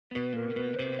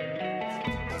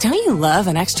Don't you love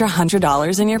an extra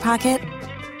 $100 in your pocket?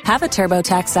 Have a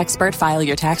TurboTax expert file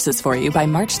your taxes for you by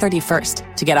March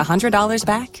 31st to get $100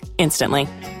 back instantly.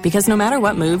 Because no matter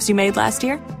what moves you made last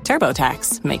year,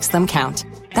 TurboTax makes them count.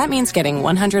 That means getting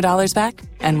 $100 back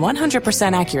and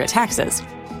 100% accurate taxes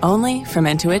only from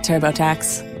Intuit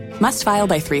TurboTax. Must file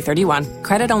by 3/31.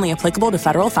 Credit only applicable to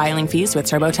federal filing fees with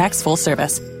TurboTax full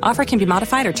service. Offer can be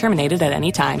modified or terminated at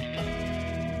any time.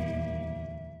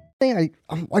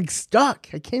 I'm like stuck.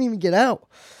 I can't even get out.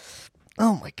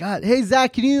 Oh my God. Hey,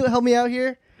 Zach, can you help me out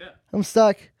here? Yeah. I'm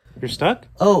stuck. You're stuck?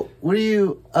 Oh, what are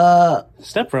you,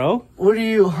 Step bro. what are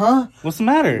you, huh? What's the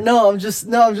matter? No, I'm just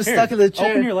Here, stuck in the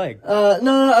chair. Open your leg.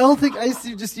 No, I don't think I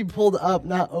see just you pulled up,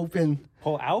 not open.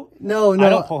 Pull out? No. I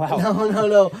don't pull out.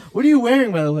 No. What are you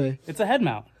wearing, by the way? It's a head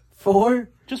mount. For?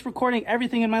 Just recording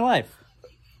everything in my life.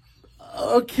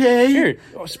 Okay. Here,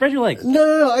 spread your legs.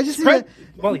 No. I just Spread. need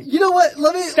Well, you know what?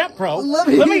 Let me. Step bro. Let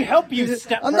me help you,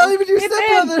 step bro. I'm not even your It's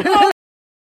stepbrother. in. Oh.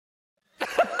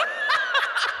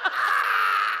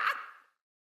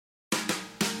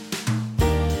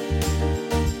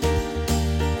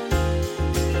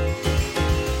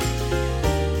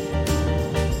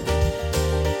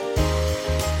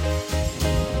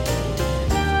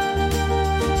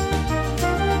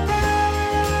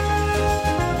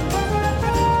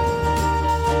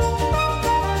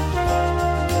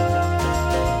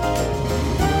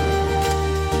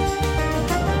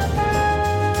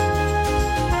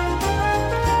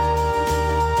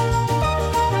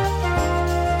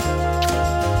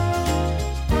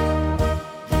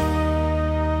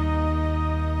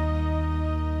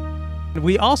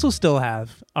 We also still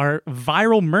have our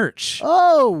viral merch.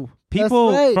 Oh,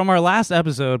 People that's right. from our last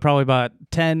episode probably bought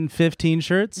 10, 15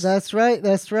 shirts. That's right.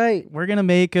 We're going to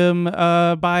make them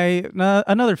by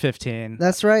another 15.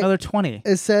 That's right. Another 20.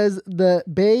 It says the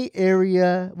Bay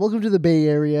Area. Welcome to the Bay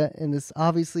Area. And it's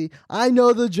obviously, I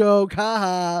know the joke.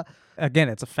 Haha. Again,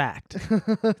 it's a fact.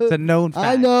 It's a known fact.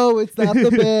 I know it's not the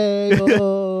Bay.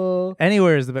 Oh.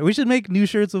 Anywhere is the Bay. We should make new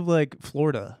shirts of like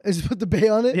Florida. Just put the Bay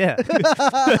on it? Yeah.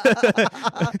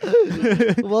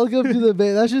 Welcome to the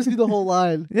Bay. That should just be the whole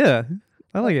line. Yeah.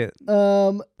 I like it.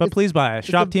 But please buy it.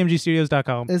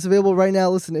 ShopTMGstudios.com. It's available right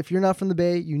now. Listen, if you're not from the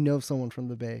Bay, you know someone from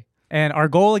the Bay. And our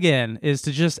goal again is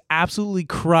to just absolutely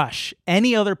crush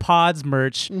any other pods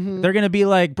merch. Mm-hmm. They're gonna be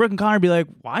like, Brooke and Connor be like,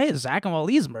 why is Zach and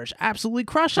Waleed's merch absolutely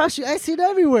crushing? I see it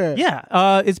everywhere.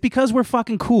 Yeah, it's because we're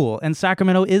fucking cool, and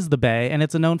Sacramento is the Bay, and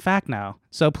it's a known fact now.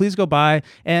 So please go by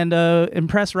and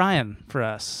impress Ryan for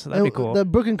us. That'd be cool. The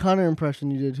Brooke and Connor impression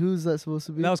you did. Who's that supposed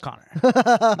to be? That was Connor.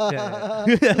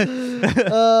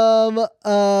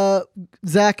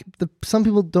 Zach. Some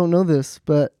people don't know this,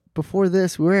 but before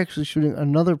this, we were actually shooting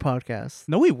another podcast.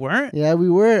 No, we weren't. Yeah, we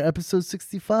were. Episode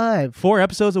 65. 4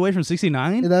 episodes away from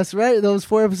 69? That's right. That was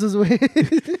 4 episodes away.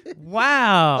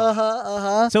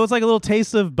 Wow. So it's like a little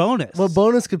taste of bonus. What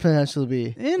bonus could potentially be?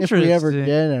 Interesting. If we ever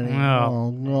get any. No. Oh,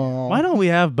 no. Why don't we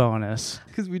have bonus?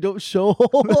 Because we don't show.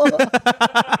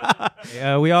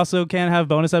 Yeah, we also can't have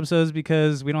bonus episodes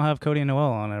because we don't have Cody and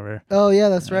Noel on ever. Oh, yeah,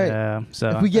 that's right. Yeah, so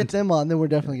If we get them on, then we're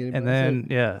definitely getting and bonus. then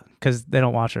yeah, because they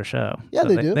don't watch our show. Yeah, So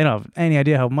they do. They don't have any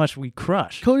idea how much we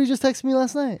crush. Cody just texted me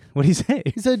last night. What did he say?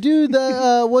 He said, dude,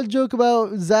 that one joke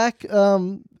about Zach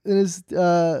in his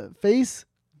face,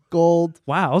 gold.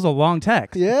 Wow, that was a long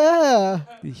text. Yeah.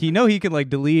 He can like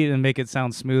delete and make it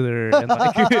sound smoother, and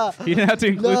like he didn't have to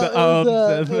include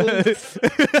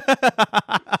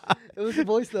It was the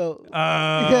voice though. Oh,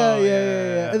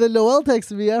 Yeah. And then Noel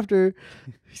texted me after.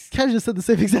 He kind of just said the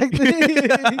same exact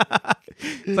thing.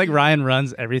 It's like Ryan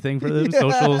runs everything for them,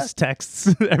 socials,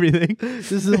 texts, everything.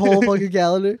 This is a whole fucking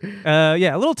calendar.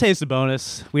 Yeah, a little taste of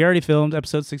bonus. We already filmed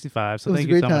episode 65, so thank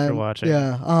you so much for watching.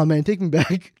 Yeah. Oh man, take me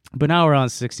back. But now we're on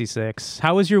 66.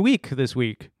 How was your week this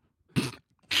week?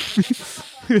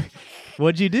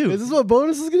 What'd you do? Is this what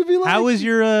bonus is gonna be like? How was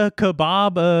your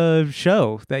kebab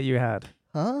show that you had?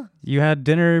 Huh? You had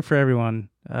dinner for everyone.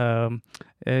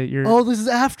 This is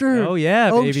after. Oh yeah,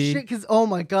 oh, baby. shit, because oh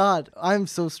my god, I'm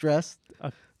so stressed.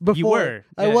 Before. You were.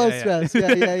 I was stressed.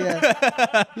 Yeah.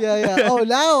 Oh,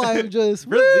 now I'm just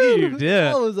relieved.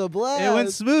 Yeah. That was a blast. It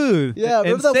went smooth. Yeah.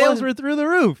 And sales were through the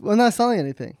roof. I'm not selling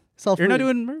anything. You're not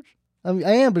doing merch? I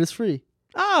am, but it's free.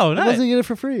 Oh, nice. I wasn't getting it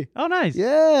for free. Oh, nice.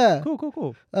 Yeah.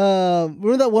 Cool.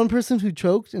 Remember that one person who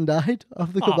choked and died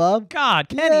off the kebab? God,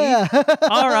 Kenny. Yeah.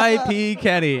 R.I.P.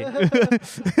 Kenny.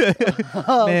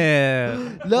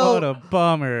 Man, no. What a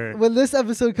bummer. When this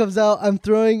episode comes out, I'm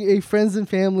throwing a friends and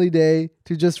family day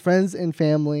to just friends and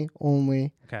family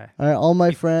only. Okay. All right, all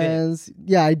my friends. Did.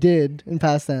 Yeah, I did in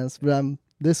past tense, but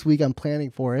this week I'm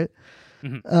planning for it.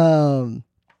 Mm-hmm.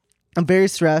 I'm very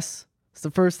stressed. It's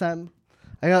the first time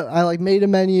I like made a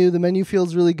menu. The menu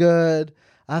feels really good.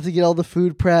 I have to get all the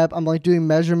food prep. I'm like doing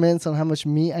measurements on how much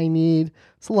meat I need.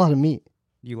 It's a lot of meat.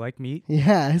 You like meat?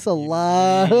 Yeah, it's a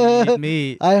lot. You eat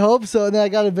meat. I hope so. And then I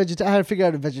got I had to figure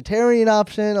out a vegetarian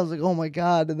option. I was like, oh my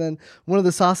God. And then one of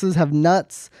the sauces have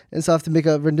nuts. And so I have to make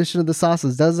a rendition of the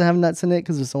sauces. Doesn't have nuts in it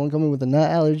because there's someone coming with a nut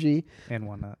allergy. And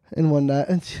one nut. And one nut.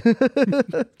 I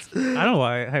don't know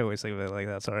why I always think of it like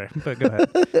that. Sorry, but go ahead.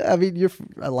 I mean, you're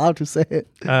allowed to say it.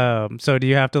 So do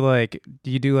you have to do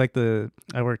you do like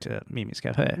I worked at Mimi's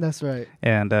Cafe. That's right.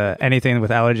 And anything with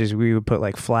allergies, we would put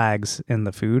like flags in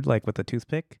the food, like with the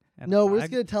toothpick. and No, the we're flag.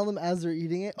 just going to tell them as they're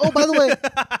eating it. Oh, by the way.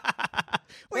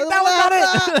 Wait, that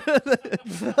was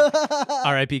not it.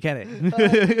 R.I.P. Kenny.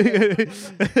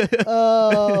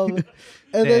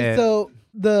 And then so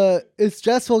it's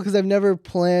stressful because I've never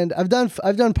planned. I've done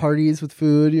parties with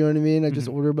food. You know what I mean? I just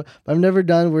order, but I've never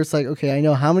done where it's like, okay, I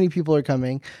know how many people are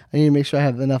coming. I need to make sure I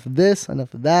have enough of this,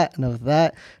 enough of that, enough of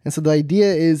that. And so the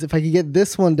idea is if I could get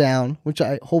this one down, which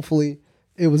hopefully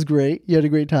it was great. You had a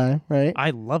great time, right?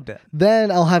 I loved it.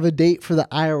 Then I'll have a date for the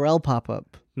IRL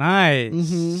pop-up.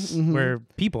 Nice. Where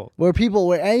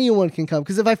Where anyone can come.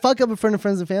 Because if I fuck up in front of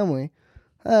friends and family,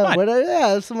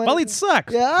 well, it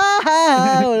sucks.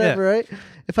 Yeah, whatever, right?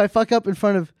 If I fuck up in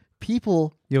front of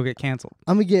people, You'll get canceled.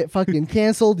 I'm gonna get fucking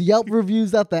canceled. Yelp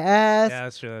reviews out the ass. Yeah,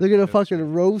 that's true. They're gonna That's fucking true.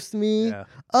 roast me. Yeah.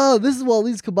 Oh, this is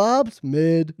Wally's Kebabs?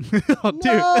 Mid. Oh, dude.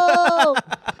 No!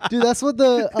 Dude, that's what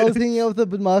I was hanging out with the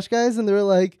Badmash guys, and they were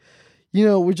like,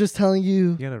 we're just telling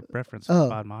you. You got a reference Oh.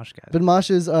 for Badmash guys.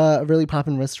 Badmash is a really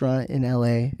poppin' restaurant in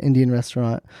LA, Indian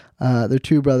restaurant. They're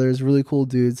two brothers, really cool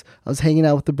dudes. I was hanging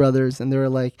out with the brothers, and they were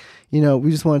like, we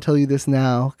just want to tell you this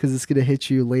now because it's going to hit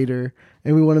you later.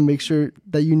 And we want to make sure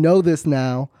that you know this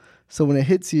now. So when it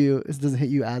hits you, it doesn't hit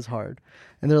you as hard.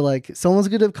 And they're like, someone's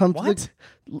going to come What? to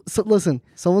the... So listen,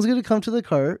 someone's going to come to the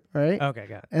cart, right? Okay,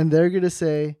 got it. And they're going to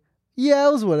say, yeah,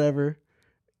 it was whatever.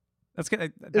 That's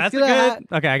good. That's a gonna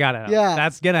good. Okay, I got it. Yeah.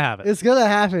 That's gonna happen. It's going to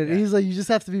happen. Yeah. And he's like, you just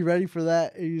have to be ready for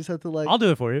that. And you just have to like... I'll do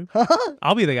it for you.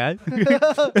 I'll be the guy.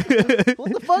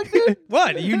 What the fuck, dude?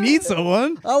 What? You need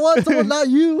someone? I want someone, not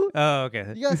you. Oh,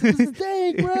 okay. You got some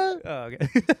steak, bro. Oh, okay.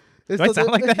 Do I sound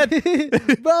like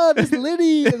that? Bro, this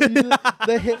Liddy. And then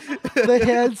the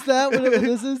hand snap, whatever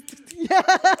this is. Yeah.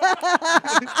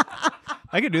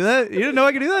 I can do that. You didn't know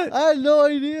I could do that? I had no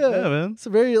idea. Yeah, man. It's a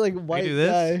very white do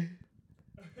this? guy.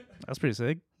 That's pretty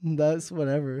sick. That's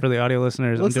whatever. For the audio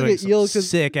listeners, Looks I'm like doing an eel some 'cause-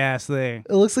 sick ass thing.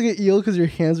 It looks like an eel because your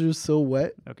hands are so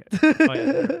wet. Okay. Oh,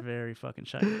 yeah, they're very fucking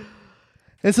shiny.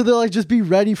 And so they're like, just be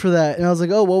ready for that. And I was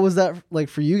like, oh, what was that like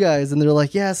for you guys? And they're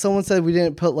like, yeah, someone said we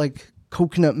didn't put like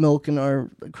coconut milk in our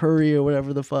curry or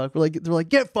whatever the fuck. They're like,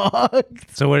 get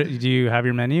fucked. So, what do you have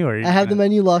your menu, or I have the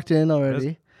menu locked in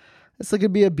already. It's like gonna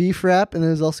be a beef wrap, and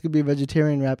there's also gonna be a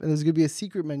vegetarian wrap, and there's gonna be a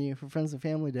secret menu for Friends and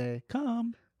Family Day.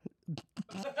 Come.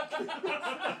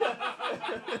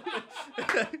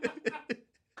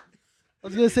 I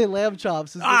was gonna say lamb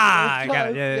chops. It's Ah, lamb I got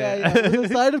it. chops. Yeah.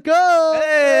 With a side of Coke.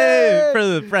 Hey, for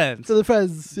the friends, For the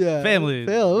friends, yeah. family.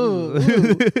 Ooh.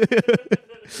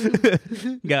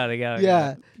 Got it.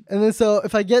 Yeah. And then so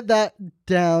if I get that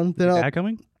down, then Dad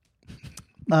coming?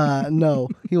 no,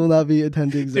 he will not be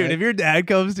attending. Zach. Dude, if your dad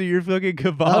comes to your fucking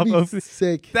That'd kebab, be open-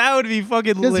 sick. that would be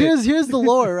fucking Because lit. here's the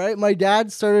lore, right? My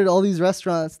dad started all these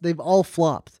restaurants. They've all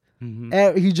flopped.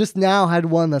 And he just now had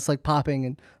one that's like popping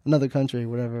in another country,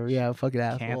 whatever. Yeah, fucking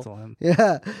asshole. Cancel him.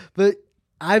 Yeah, but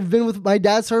I've been with my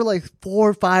dad started like 4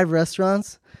 or 5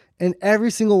 restaurants, and every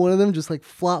single one of them just like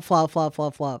flop.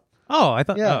 Oh, I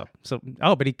thought. Yeah.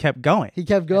 But he kept going. He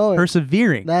kept going.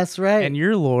 Persevering. That's right. And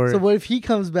your lord. So what if he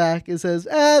comes back and says,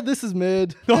 this is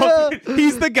mid.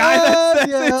 He's the guy that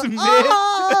says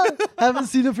it's mid. Haven't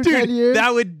seen it for 10 Dude, years.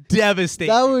 that would devastate.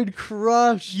 That you. would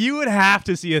crush. You would have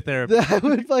to see a therapist. That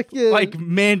would fucking Like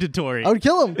mandatory. I would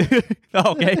kill him.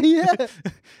 Oh, okay. Yeah.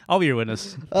 I'll be your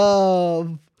witness.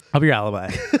 Um, I'll be your alibi.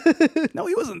 No,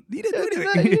 he wasn't. He didn't do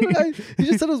anything. he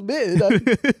just said it was mid.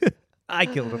 I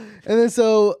killed him. And then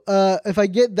so if I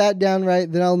get that down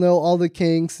right, then I'll know all the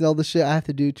kinks and all the shit I have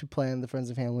to do to plan the Friends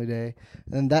and Family Day.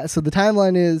 And so the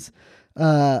timeline is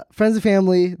Friends and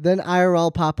Family, then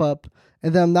IRL pop-up,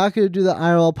 and then I'm not going to do the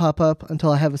IRL pop-up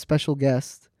until I have a special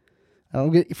guest.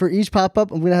 For each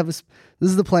pop-up, I'm going to have this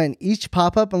is the plan. Each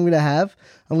pop-up I'm going to have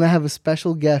a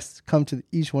special guest come to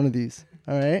each one of these.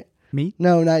 All right? Me?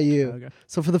 No, not you. Okay.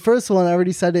 So for the first one, I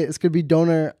already said it. It's going to be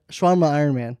Donor Shawarma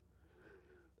Iron Man.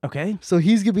 Okay. So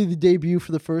he's gonna be the debut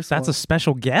for the first one. That's a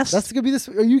special guest? That's gonna be this.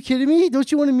 Are you kidding me?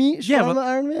 Don't you want to meet Yeah, Shawarma but-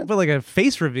 Iron Man? But like a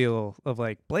face reveal of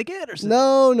like Blake Anderson.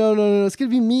 No. It's gonna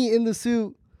be me in the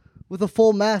suit with a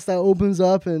full mask that opens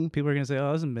up and People are gonna say,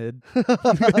 "Oh, this is mid."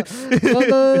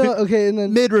 no. Okay, and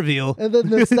then Mid reveal. and then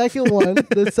the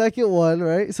second one,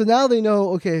 right? So now they know.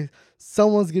 Okay,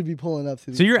 someone's gonna be pulling up to.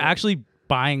 So these you're things. actually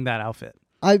buying that outfit.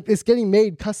 It's getting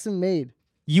made, custom made.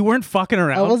 You weren't fucking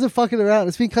around. I wasn't fucking around.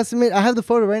 It's being custom made. I have the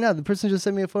photo right now. The person just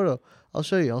sent me a photo. I'll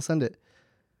show you. I'll send it.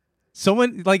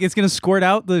 Someone like it's gonna squirt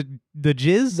out the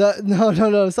jizz. No.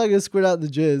 It's not gonna squirt out the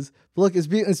jizz. But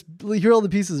look, here are all the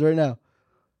pieces right now.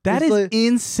 That it's is like-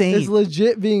 insane. It's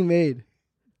legit being made.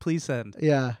 Please send.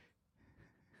 Yeah.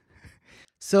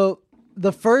 So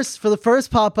for the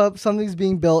first pop up, something's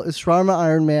being built. Is Shawarma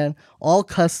Iron Man, all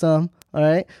custom. All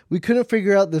right. We couldn't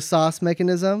figure out the sauce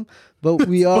mechanism, but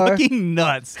we are. Fucking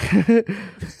nuts.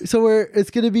 So it's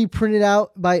gonna be printed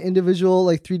out by individual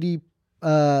like 3D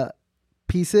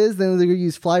pieces. Then they're gonna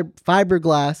use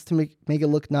fiberglass to make it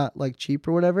look not like cheap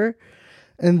or whatever.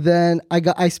 And then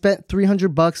I spent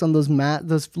 $300 on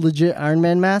those legit Iron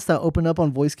Man masks that open up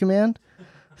on voice command.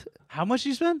 How much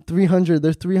you spend? 300.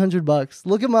 They're $300.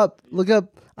 Look them up. Look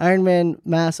up Iron Man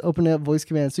mask open up voice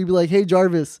command. So you'd be like, "Hey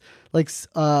Jarvis," like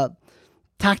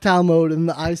tactile mode, and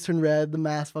the eyes turn red. The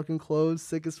mask fucking closed.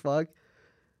 Sick as fuck.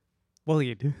 Well,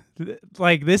 you do.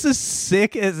 Like this is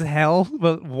sick as hell,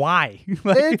 but why?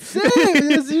 Like- It's sick.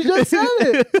 You just said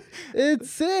it. It's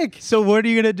sick. So what are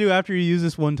you gonna do after you use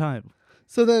this one time?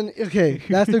 So then, okay,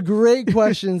 that's a great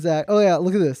question, Zach. Oh yeah,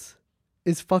 look at this.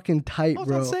 It's fucking tight, Oh, it's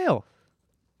bro. on sale.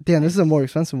 Damn, this is a more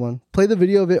expensive one. Play the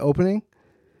video of it opening.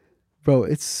 Bro,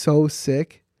 it's so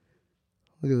sick.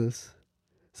 Look at this.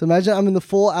 So imagine I'm in the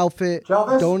full outfit,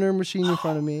 Jarvis? donor machine in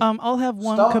front of me. I'll have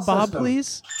one Start kebab, system.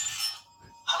 please.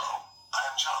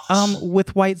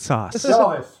 With white sauce.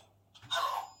 Jarvis,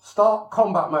 start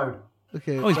combat mode.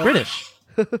 Okay, Oh, he's British.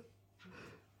 hang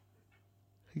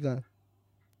on.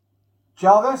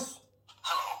 Jarvis,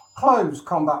 close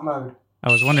combat mode.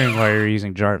 I was wondering why you were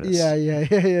using Jarvis. Yeah.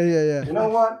 You know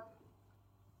what?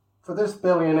 For this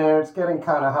billionaire, it's getting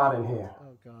kind of hot in here.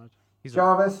 Oh god, He's a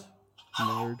Jarvis,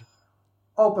 nerd.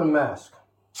 open mask.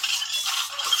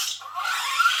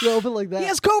 You open like that. He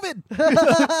has COVID.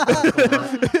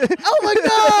 Oh my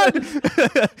god!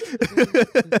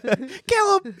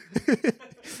 Kill him.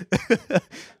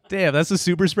 Damn, that's a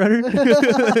super spreader.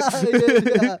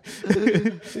 Yeah.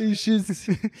 He shoots.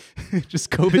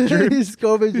 Just COVID germs. He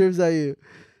COVID germs at you.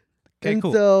 Okay, And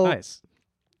cool. so- Nice.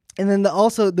 And then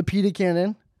also the pita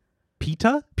cannon.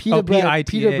 Pita? Pita bread. P-I-T-A.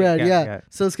 Pita bread, Got it, yeah. got it.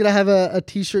 So it's going to have a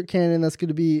t-shirt cannon that's going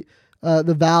to be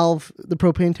the valve, the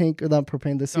propane tank, or not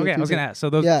propane, the CO2 Okay, I was gonna tank. ask. So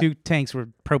those Yeah. two tanks were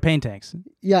propane tanks.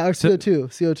 Yeah, or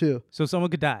CO2. So someone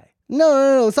could die.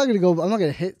 No, it's not going to go. I'm not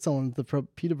going to hit someone with the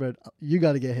pita bread. You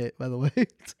got to get hit, by the way.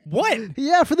 What?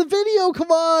 Yeah, for the video.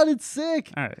 Come on. It's sick.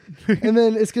 All right. And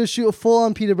then it's going to shoot a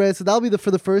full-on pita bread. So that'll be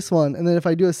for the first one. And then if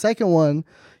I do a second one,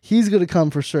 he's going to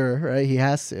come for sure, right? He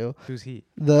has to. Who's he?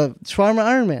 The Shawarma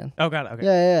Iron Man. Oh, got it. Okay.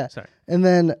 Yeah. Sorry. And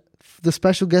then the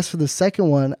special guest for the second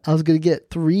one, I was going to get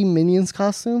 3 Minions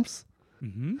costumes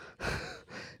Mm-hmm.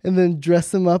 and then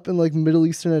dress them up in like Middle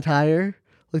Eastern attire,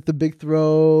 like the big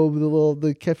throw,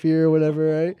 the kefir or whatever,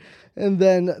 right? And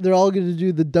then they're all going to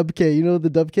do the dubke. You know what the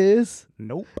dubke is?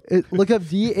 Nope. Look up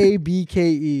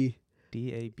DABKE.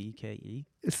 DABKE.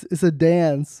 It's a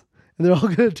dance. And they're all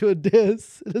going to do a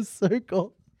dance in a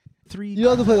circle. 3. You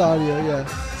have to play the audio, yeah.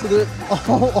 So they're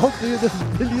all 3 of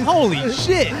the Minions Holy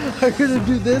shit! are going to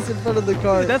do this in front of the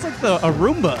car. That's like a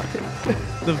Roomba.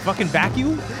 The fucking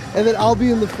vacuum. And then I'll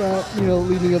be in the front,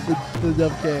 leading up the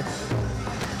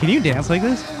dubke. Can you dance like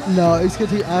this? No, it's gonna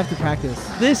take. I have to practice.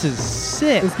 This is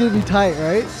sick. It's gonna be tight,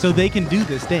 right? So they can do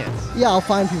this dance. Yeah, I'll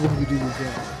find people who can do these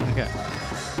things. Okay.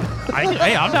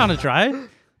 Hey, I'm down to try.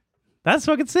 That's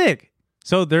fucking sick.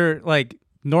 So they're like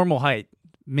normal height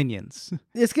minions.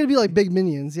 It's gonna be like big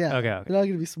minions, yeah. Okay. They're not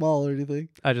gonna be small or anything.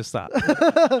 I just thought.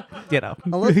 Get up.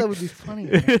 Unless that would be funny.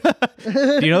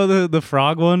 Do you know the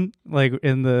frog one? Like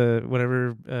in the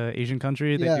whatever Asian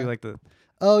country, they Yeah. do like the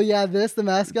Oh yeah, the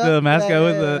mascot. mascot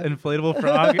with Yeah. the inflatable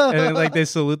frog, and like they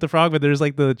salute the frog, but there's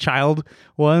like the child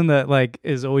one that like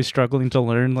is always struggling to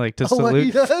learn like to Oh, what he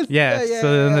salute. does? Yeah, Yeah,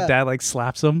 so then yeah. the dad like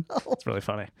slaps him. It's really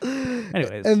funny.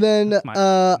 Anyways, And then mine.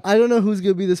 I don't know who's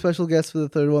gonna be the special guest for the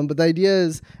third one, but the idea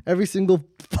is every single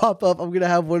pop up, I'm gonna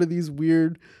have one of these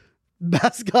weird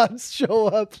mascots show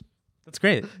up. that's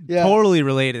great. Yeah. Totally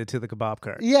related to the kebab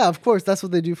cart. Yeah, of course, that's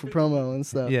what they do for promo and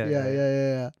stuff. Yeah, yeah, yeah,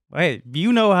 yeah. Hey,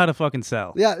 you know how to fucking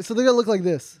sell. Yeah, so they're gonna look like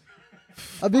this.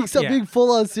 I'm being Yeah. being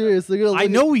full on serious. They're gonna. I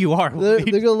know you are. They're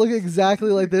gonna look exactly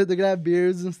like they're gonna have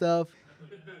beards and stuff.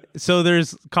 So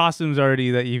there's costumes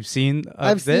already that you've seen of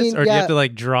I've this, seen- or do you yeah. have to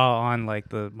like draw on like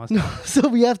the mustache? So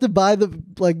we have to buy the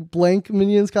like blank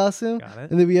Minions costume, Got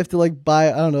it. and then we have to like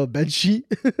buy, I don't know, a bed sheet.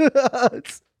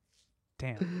 It's-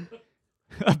 Damn.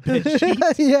 A bed sheet?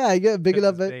 yeah, I get a big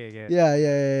enough. That's Bed. big,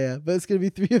 Yeah. But it's gonna be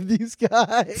 3 of these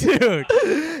guys, Dude.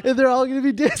 and they're all gonna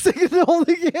be dancing and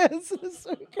holding hands in a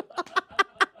circle.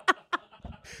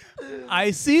 I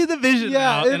see the vision Yeah,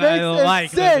 now, it and I makes- it's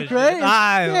like the sick, vision. right? It's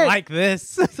I sick. like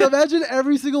this. So imagine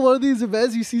every single one of these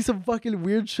events, you see some fucking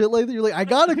weird shit like that. You're like, I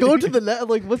gotta go to the next.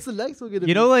 Like, what's the next one gonna be?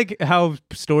 You know, like how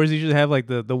stores usually have like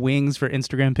the wings for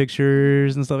Instagram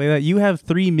pictures and stuff like that. You have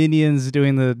 3 minions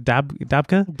doing the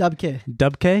dabka,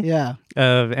 Dubke. Yeah.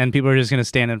 and people are just gonna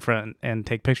stand in front and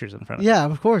take pictures in front of. Yeah,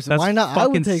 of course. That's Why not? I would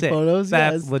fucking take sick. photos.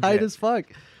 That's yeah, it's legit. tight as fuck.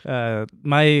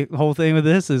 My whole thing with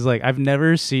this is like I've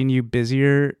never seen you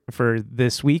busier for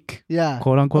this week. Yeah.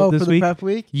 Quote unquote Oh, this for the week. prep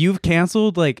week? You've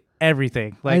canceled like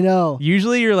everything. Like, I know.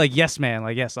 Usually you're like, yes, man.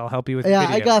 Like, yes, I'll help you with the Yeah,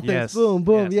 video. I got this. Yes, Boom,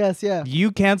 boom. yes. Yes, yeah.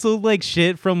 You canceled like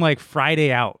shit from like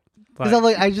Friday out. Because I'm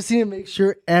like, I just need to make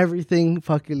sure everything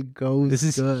fucking goes This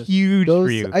is good. huge Goes-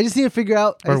 for you. I just need to figure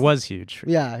out. Or was huge. For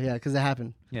you. Yeah, because it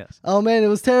happened. Yes. Oh man, it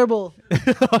was terrible.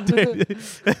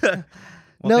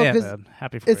 Well, No, damn, 'cause man.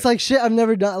 Happy for It's you. like shit I've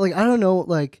never done. Like, I don't know.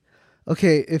 Like,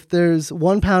 okay, if there's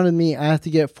 1 pound of meat, I have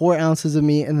to get 4 ounces of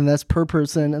meat, and then that's per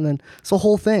person, and then it's a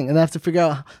whole thing. And I have to figure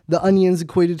out the onions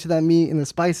equated to that meat and the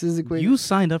spices equated. You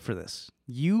signed up for this.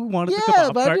 You wanted the yeah,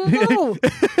 kebab but I cart. didn't know.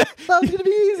 That was gonna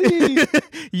be easy.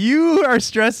 You are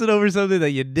stressing over something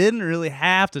that you didn't really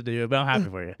have to do, but I'm happy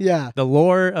for you. Yeah. The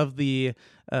lore of the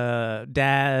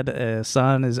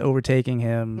son is overtaking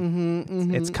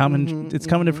him. It's coming. It's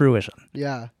coming to fruition.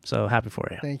 Yeah. So happy for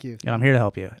you. Thank you. And I'm here to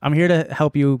help you. I'm here to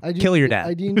help you kill your dad.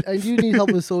 I do need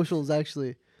help with socials,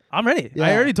 actually. I'm ready. Yeah.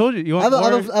 I already told you. You I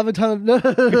want have a ton of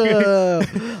no.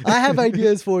 I have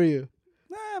ideas for you.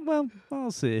 Well,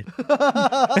 I'll see.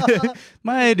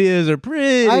 My ideas are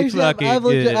pretty Actually, fucking I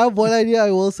good. have one idea. I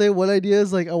will say one idea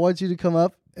is like I want you to come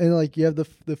up and like you have the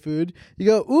food. You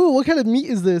go, ooh, what kind of meat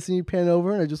is this? And you pan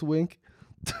over and I just wink.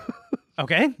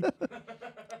 Okay.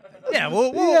 Yeah,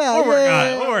 we'll work yeah. on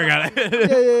it. We'll work on it.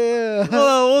 Yeah.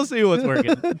 We'll see what's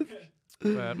working.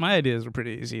 But my ideas were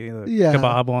pretty easy. The Yeah.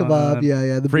 kebab one. Kebab,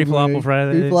 yeah. The Free boomerang. falafel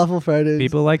Fridays. Free falafel Fridays.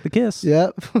 People like the kiss.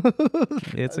 Yep.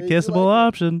 It's a I think you kissable like it.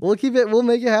 option. We'll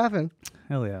make it happen.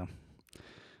 Hell yeah.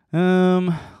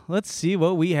 Let's see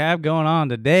what we have going on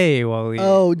today. While we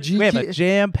have a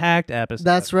jam-packed episode.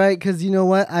 That's right, because you know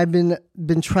what? I've been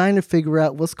trying to figure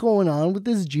out what's going on with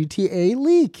this GTA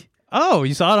leak. Oh,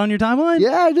 you saw it on your timeline?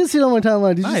 Yeah, I did see it on my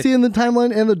timeline. Did you Nice. see it in the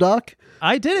timeline and the doc?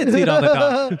 I didn't see it on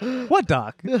the doc. What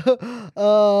doc?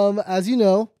 As you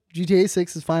know, GTA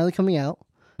 6 is finally coming out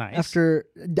Nice. after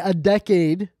a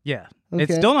decade. Yeah. It's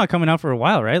Okay. still not coming out for a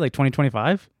while, right? Like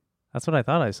 2025? That's what I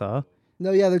thought I saw.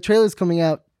 No, yeah, the trailer's coming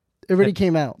out. It already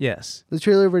came out. Yes. The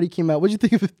trailer already came out. What'd you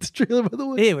think of the trailer, by the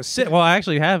way? It was sick. Well, I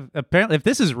actually have, apparently, if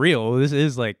this is real, this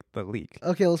is like the leak.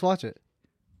 Okay, let's watch it.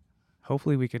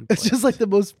 Hopefully we can. It's play just like the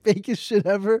most fakest shit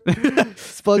ever.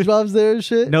 SpongeBob's there and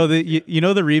shit. No, you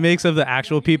know the remakes of the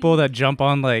actual people that jump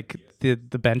on like the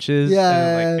benches Yeah,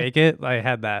 and like fake it? I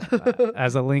had that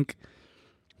as a link.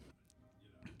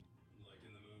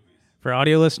 For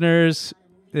audio listeners,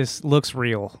 this looks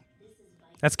real.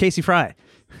 That's Casey Fry.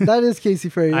 That is Casey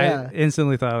Frey, yeah. I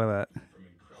instantly thought of that.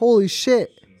 Holy shit.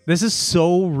 This is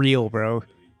so real, bro.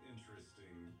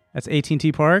 That's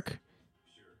AT&T Park.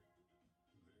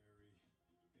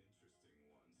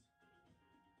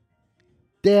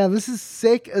 Damn, this is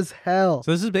sick as hell.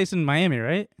 So this is based in Miami,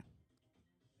 right?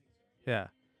 Yeah.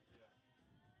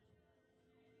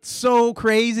 So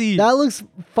crazy. That looks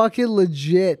fucking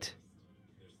legit.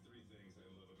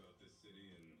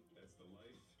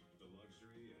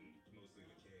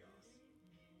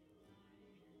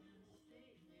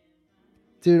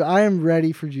 Dude, I am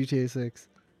ready for GTA 6.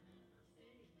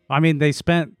 I mean,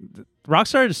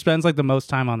 Rockstar just spends like the most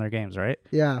time on their games, right?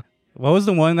 Yeah. What was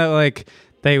the one that like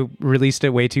they released it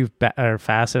way too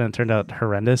fast and it turned out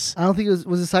horrendous? I don't think it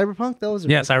was it Cyberpunk? That was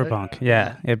Yeah, right, right? Cyberpunk.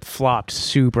 Yeah, it flopped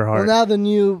super Well, hard. now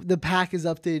the pack is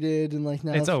updated and like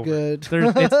now it's over. good. For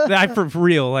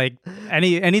real. Like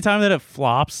any time that it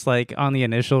flops, like on the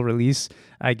initial release,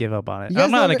 I give up on it. You guys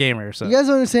I'm not know a gamer, so You guys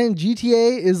don't understand?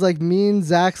 GTA is like me and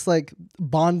Zach's like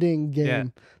bonding game. Yeah.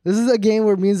 This is a game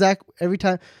where me and Zach, every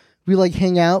time we like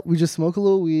hang out, we just smoke a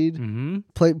little weed,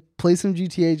 play some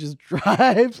GTA, just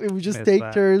drive, and we just It's take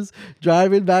that. turns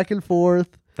driving back and forth.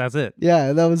 That's it.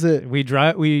 Yeah, that was it. We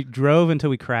drove until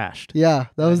we crashed. Yeah,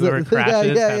 that was Whoever the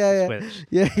crashes yeah, has yeah, to yeah, switch.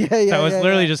 yeah, yeah, yeah. So it was yeah,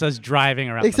 literally yeah. just us driving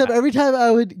around. Except the map. every time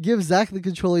I would give Zach the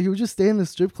controller, he would just stay in the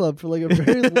strip club for like a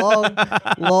very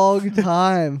long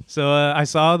time. So I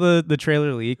saw the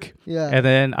trailer leak. Yeah. And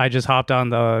then I just hopped on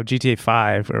the GTA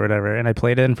 5 or whatever, and I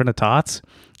played it in front of Tots,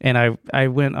 and I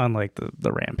went on like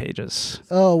the rampages.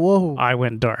 Oh, whoa. I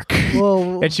went dark.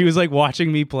 Whoa. And she was like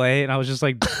watching me play, and I was just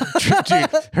like,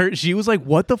 dude, she was like,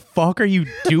 what the fuck are you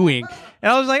doing?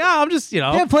 And I was like, oh, I'm just,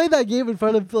 Can't play that game in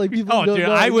front of like people. Oh, who don't dude,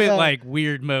 know. I went Yeah. like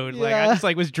weird mode. Like I Yeah. just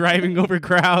like was driving over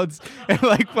crowds and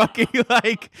like fucking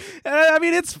like. I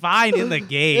mean, it's fine in the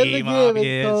game, in the game,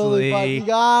 obviously. it's totally fun. You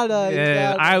gotta.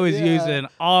 Yeah, I was yeah. using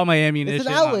all my ammunition,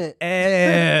 on outlet.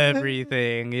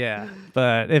 everything. Yeah,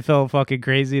 but it felt fucking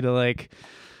crazy to like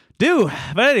do.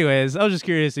 But anyways, I was just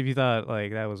curious if you thought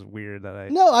like that was weird that I.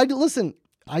 No, listen.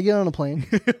 I get on a plane.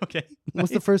 Okay.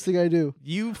 What's the first thing I do?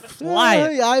 You fly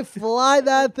it. I fly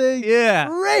that thing. Yeah.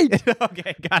 Great.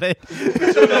 Okay, got it.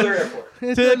 To another airport.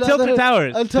 To Tilted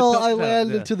Towers. Until To I Tilted land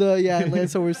Towers, into the I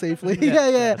land somewhere safely. Yes,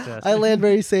 yeah. yes. I land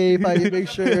very safe. I make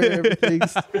sure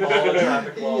everything's. All the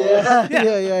traffic laws. Yeah.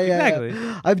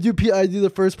 exactly. I do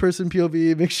the first person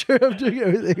POV. Make sure I'm doing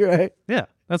everything right. Yeah,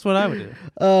 that's what I would do.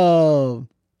 Oh,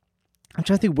 I'm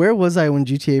trying to think. Where was I when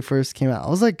GTA first came out? I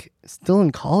was like still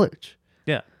in college.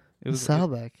 Yeah. It was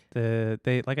Saddleback.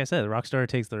 they like I said, Rockstar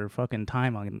takes their fucking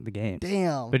time on the game.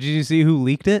 Damn. But did you see who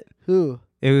leaked it? Who?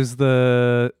 It was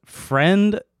the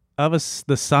friend of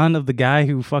the son of the guy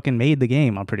who fucking made the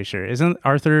game. I'm pretty sure. Isn't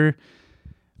Arthur?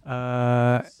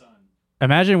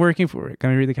 Imagine working for.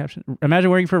 Can we read the caption? Imagine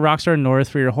working for Rockstar North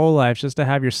for your whole life just to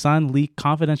have your son leak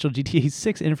confidential GTA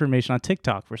 6 information on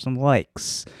TikTok for some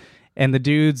likes. And the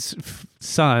dude's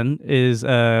son is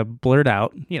blurred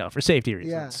out, for safety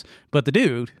reasons. But the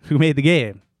dude who made the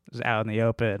game was out in the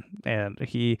open, and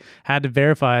he had to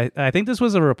verify. I think this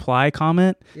was a reply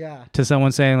comment to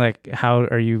someone saying, like, how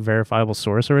are you verifiable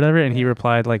source or whatever? And he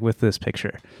replied, like, with this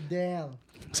picture. Damn.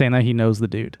 Saying that he knows the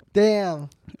dude. Damn.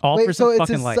 All Wait, for some so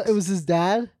fucking likes. it was his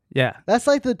dad? Yeah. That's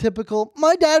like the typical,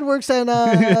 my dad works at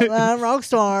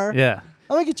Rockstar. Yeah.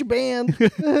 I'm gonna get you banned.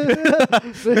 But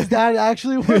his dad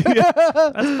actually works.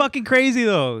 That's fucking crazy,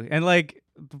 though. And, like,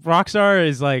 Rockstar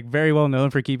is, like, very well known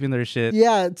for keeping their shit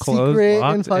Yeah, it's closed, secret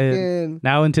locked, and fucking.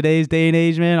 now in today's day and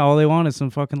age, man, all they want is some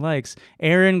fucking likes.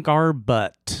 Aaron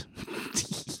Garbutt.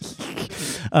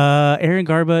 Aaron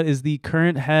Garbutt is the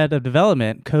current head of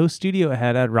development, co-studio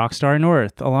head at Rockstar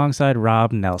North, alongside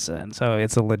Rob Nelson. So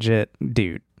it's a legit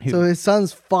dude. So his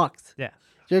son's fucked. Yeah.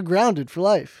 You're grounded for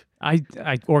life.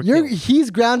 Or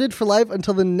He's grounded for life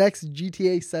until the next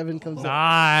GTA 7 comes out.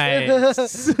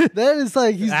 nice. Then it's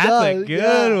like he's That's done. a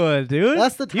good one, dude.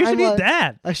 That's the You should timeline. eat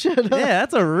that. I should. Yeah,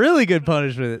 that's a really good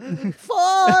punishment. Fuck.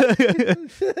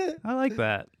 I like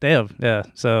that. Damn. Yeah.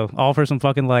 So all for some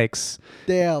fucking likes.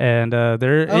 Damn. And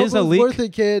there I hope is it a was leak. worth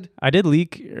it, kid. I did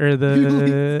leak You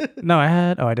leaked no,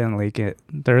 I didn't leak it.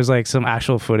 There was like some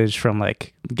actual footage from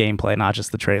like gameplay, not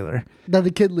just the trailer. That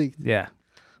the kid leaked. Yeah.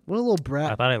 What a little I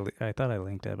brat. thought I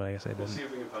linked it, but I guess I didn't. See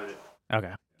if we can find it.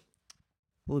 Okay.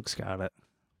 Luke's got it.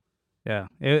 Yeah.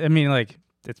 I mean, like,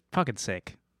 it's fucking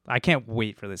sick. I can't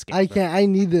wait for this game. I can't. I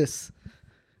need this.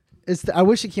 I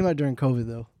wish it came out during COVID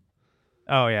though.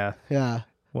 Oh yeah. Yeah.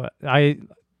 What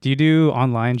do you do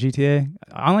online GTA?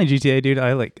 Online GTA, dude.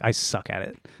 I suck at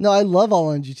it No, I love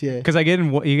online GTA. because you get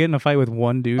in a fight with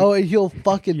one dude. Oh, and he'll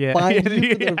fucking Yeah. bind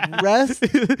you for the rest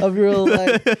of your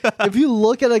life. If you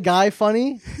look at a guy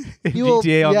funny, he will.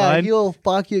 GTA Online? he'll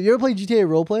fuck you. You ever play GTA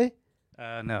roleplay?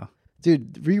 No.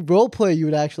 Dude, roleplay you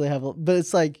would actually have, but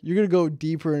it's like you're gonna go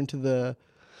deeper into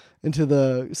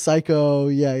the psycho.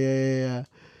 Yeah.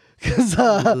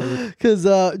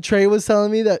 Because Trey was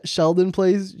telling me that Sheldon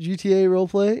plays GTA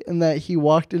roleplay and that he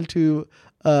walked into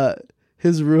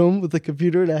his room with a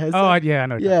computer that has. Oh, I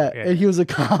know. yeah, and he was a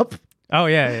cop. Oh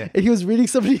yeah. And he was reading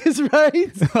somebody his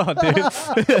rights. Oh,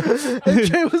 dude. And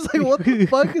Trey was like, "What the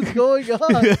fuck is going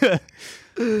on?"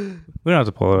 We don't have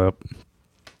to pull it up.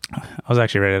 I was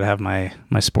actually ready to have my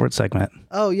sports segment.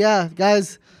 Oh yeah,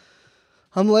 guys,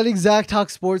 I'm letting Zach talk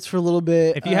sports for a little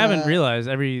bit. If you haven't realized,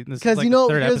 because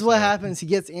here's what happens: he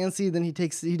gets antsy, then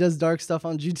he does dark stuff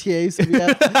on GTA. So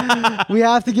we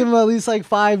have to give him at least like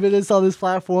 5 minutes on this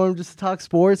platform just to talk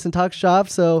sports and talk shop.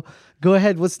 So go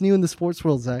ahead. What's new in the sports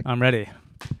world, Zach? I'm ready.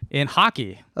 In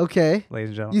hockey, Okay, ladies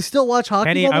and gentlemen. you still watch hockey?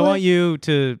 Kenny, by the I way? want you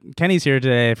to. Kenny's here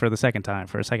today for the second time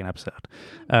for a second episode.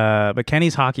 But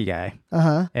Kenny's hockey guy.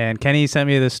 And Kenny sent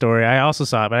me this story. I also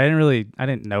saw it, but I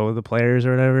didn't know the players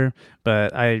or whatever.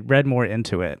 But I read more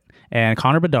into it. And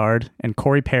Connor Bedard and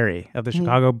Corey Perry of the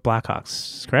Chicago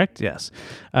Blackhawks, correct? Yes.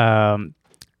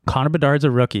 Connor Bedard's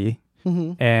a rookie,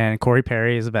 and Corey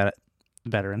Perry is a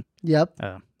veteran. Yep.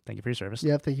 Thank you for your service.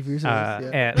 Yep. Thank you for your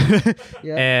service. And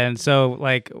Yep. and so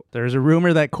like there's a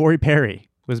rumor that Corey Perry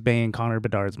was banging Connor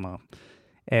Bedard's mom,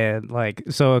 and like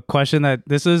so a question that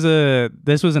this was an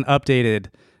updated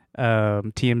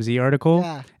TMZ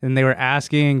article, and they were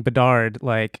asking Bedard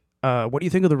like, what do you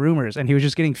think of the rumors? And he was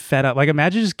just getting fed up. Like,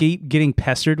 imagine just getting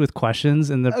pestered with questions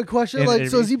in the a question like,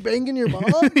 so is he banging your mom?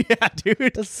 Yeah,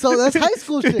 dude. That's high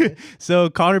school shit. So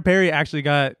Connor Perry actually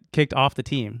got kicked off the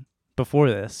team before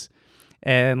this.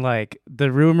 And like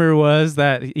the rumor was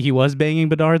that he was banging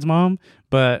Bedard's mom,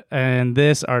 but in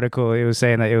this article it was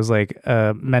saying that it was like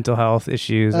mental health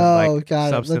issues and like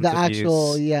substance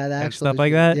abuse and stuff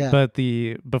like that. Yeah. But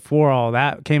before all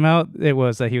that came out, it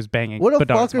was that he was banging. What a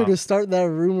Bedard's fucker mom. to start that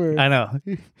rumor. I know,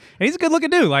 and he's a good looking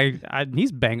dude. Like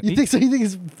he's banging. You think so? You think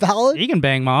it's valid? He can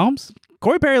bang moms.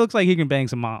 Corey Perry looks like he can bang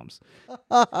some moms.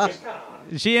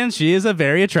 She is a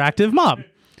very attractive mom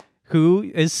who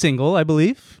is single, I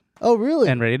believe. Oh, really?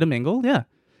 And ready to mingle, yeah.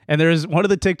 And there's one of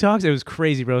the TikToks. It was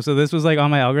crazy, bro. So this was like on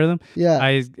my algorithm. Yeah.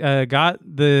 I got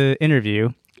the interview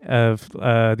of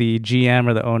the GM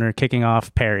or the owner kicking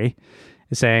off Perry,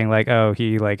 saying like, oh,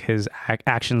 he like his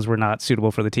actions were not suitable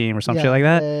for the team or some shit like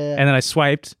that. Yeah. And then I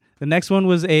swiped. The next one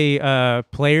was a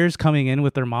players coming in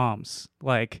with their moms.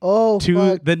 Like, fuck.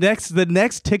 the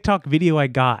next TikTok video I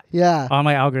got. Yeah. On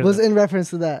my algorithm Was in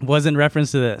reference to that. Was in reference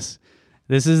to this.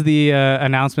 This is the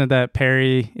announcement that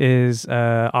Perry is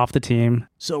off the team.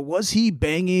 So was he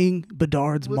banging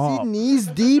Bedard's mom? Was he knees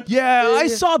deep? Yeah, I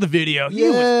saw the video. He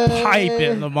was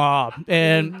piping the mom,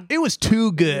 and it was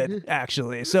too good,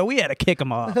 actually. So we had to kick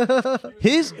him off.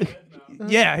 He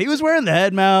was wearing the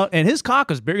head mount, and his cock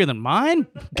was bigger than mine.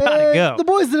 Gotta go. The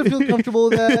boys didn't feel comfortable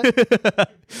with that.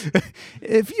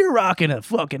 If you're rocking a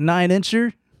fucking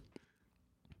 9-incher.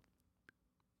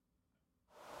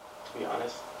 To be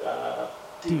honest,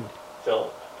 dude,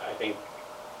 Phil, I think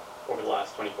over the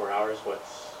last 24 hours,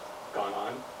 what's gone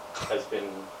on has been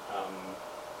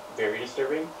very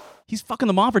disturbing. He's fucking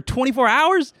the mom for 24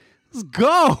 hours? Let's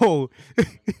go.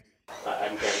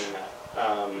 I'm getting that.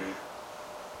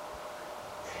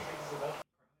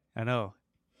 I know.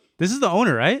 This is the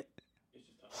owner, right?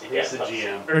 Yes, the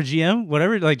GM. Or GM,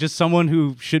 whatever. Like just someone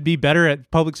who should be better at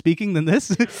public speaking than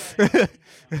this.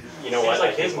 You know what?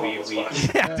 Like I think we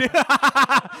Yeah,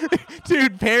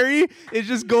 dude, Perry is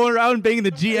just going around banging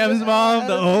the GM's mom,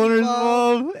 the owner's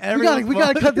mom. We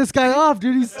gotta cut this guy off,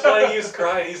 dude. He's he was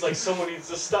crying. He's like, someone needs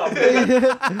to stop.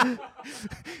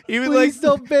 He was please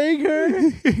don't bang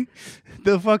her.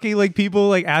 The fucking like people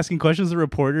like asking questions to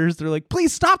reporters. They're like,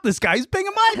 please stop this guy. He's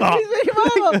banging my mom. He's banging my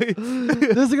mom.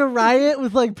 There's like a riot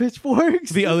with like pitchforks.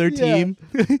 The other team.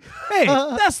 Hey,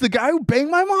 that's the guy who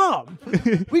banged my mom.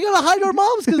 We gotta hide our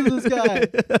moms because of this guy.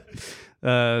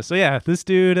 So yeah, this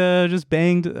dude just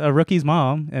banged a rookie's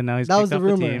mom, and now he's That kicked was the off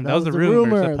rumor. the team. That was the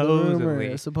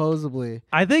rumor, supposedly.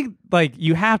 I think like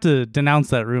you have to denounce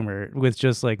that rumor with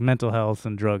just like mental health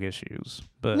and drug issues.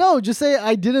 But No, just say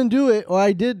I didn't do it or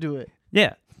I did do it.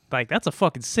 yeah, like that's a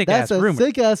fucking sick That's ass a rumor.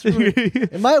 sick ass rumor.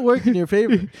 It might work in your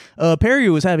favor. Perry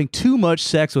was having too much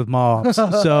sex with moms,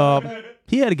 so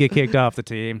he had to get kicked off the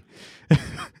team.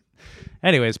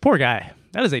 Anyways, poor guy.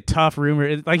 That is a tough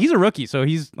rumor. Like he's a rookie, so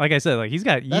he's like I said, like he's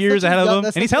got years ahead of him,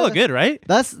 and he's hella good, right?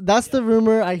 That's the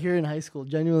rumor I hear in high school.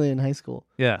 Genuinely in high school.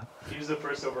 Yeah. He was the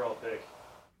first overall pick.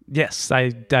 Yes, I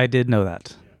did know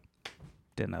that.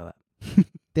 Didn't know that.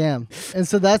 Damn. And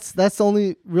so that's the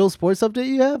only real sports update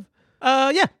you have?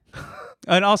 Yeah.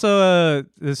 And also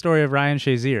the story of Ryan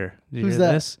Shazier. Did you Who's hear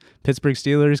that? this? Pittsburgh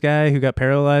Steelers guy who got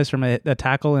paralyzed from a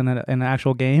tackle in an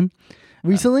actual game.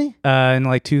 Recently? In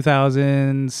like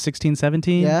 2016,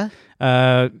 17.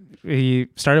 Yeah. He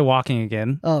started walking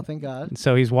again. Oh, thank God.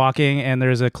 So he's walking, and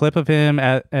there's a clip of him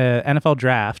at NFL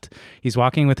draft. He's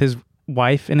walking with his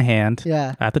wife in hand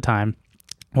at the time,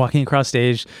 walking across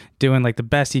stage, doing like the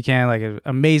best he can, like an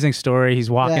amazing story. He's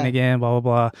walking again, blah,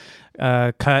 blah,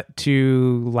 blah. Cut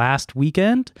to last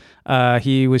weekend.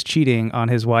 He was cheating on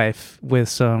his wife with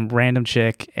some random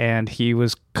chick, and he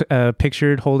was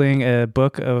pictured holding a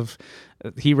book of,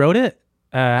 he wrote it,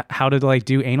 how to like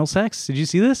do anal sex. Did you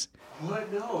see this?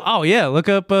 What? No. Oh, yeah. Look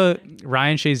up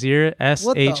Ryan Shazier,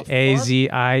 Shazier,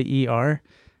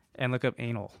 and look up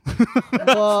anal.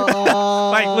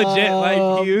 Like legit.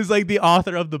 Like he was like the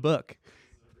author of the book.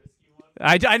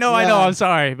 I know. I'm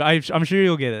sorry. I'm sure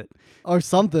you'll get it. Or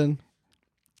something.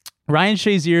 Ryan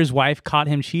Shazier's wife caught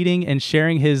him cheating and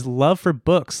sharing his love for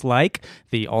books like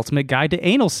The Ultimate Guide to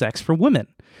Anal Sex for Women.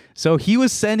 So he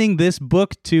was sending this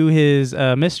book to his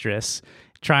mistress,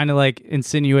 trying to like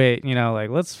insinuate, like,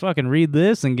 let's fucking read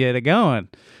this and get it going.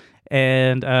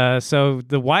 And so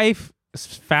the wife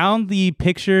found the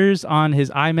pictures on his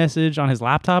iMessage on his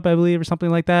laptop, I believe, or something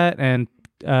like that, and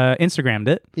Instagrammed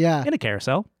it Yeah. in a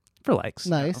carousel for likes.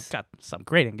 Nice. Got some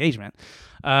great engagement.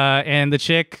 And the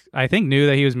chick, I think, knew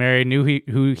that he was married, knew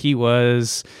who he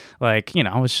was. Like,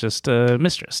 was just a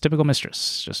mistress, typical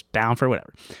mistress, just down for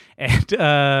whatever. And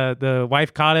the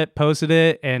wife caught it, posted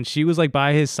it, and she was like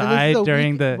by his side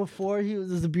during the. Before he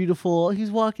was beautiful. He's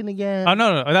walking again. Oh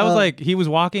no! That was like he was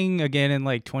walking again in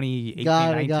like 2018,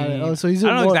 Got 19. it. Oh, so he's I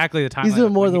doing don't know more, exactly the time. He's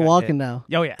doing more than walking now.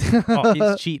 Oh yeah. Oh,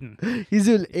 he's cheating. He's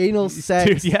doing anal sex.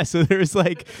 Dude, yeah. So there was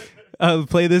like,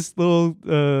 play this little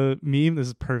meme. This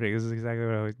is perfect. This is exactly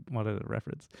what I wanted to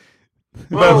reference.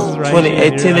 Bro, Right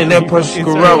 2018 in that pussy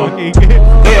walking.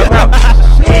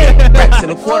 racks in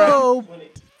the quarter. Oh,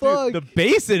 fuck. The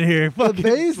bass in here. The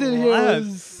bass in here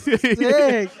was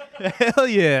sick. Hell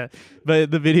yeah. But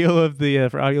the video of the,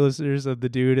 for audio listeners, of the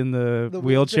dude in the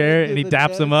wheelchair, and he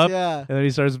daps him up, Yeah. and then he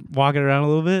starts walking around a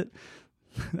little bit.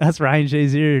 That's Ryan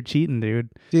Shazier cheating, dude.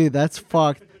 Dude, that's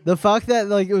fucked. The fact that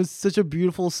like it was such a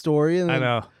beautiful story, and I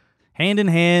know. Hand in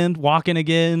hand, walking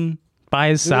again by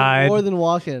his side. more than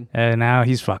walking. And now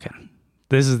he's fucking.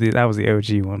 That was the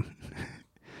OG one.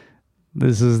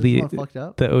 This is the More fucked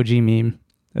up. the OG meme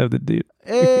of the dude.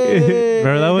 Hey,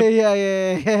 Remember that one?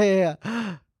 Yeah.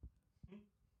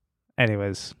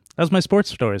 Anyways, that was my sports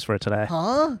stories for today.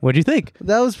 Huh? What'd you think?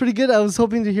 That was pretty good. I was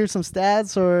hoping to hear some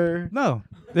stats or. No,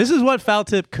 this is what Foul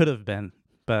Tip could have been,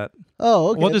 but Oh,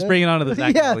 okay. we'll just then. bring it on to the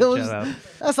Zach Yeah, Kelly that shout out.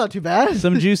 that's not too bad.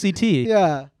 Some juicy tea.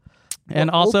 Yeah. And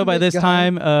Well, also by ultimate this guy.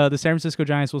 time, the San Francisco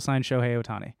Giants will sign Shohei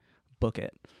Ohtani. Book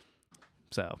it.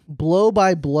 So Blow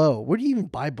by blow. Where do you even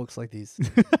buy books like these?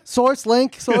 Source,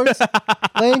 link, source,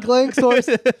 link, source.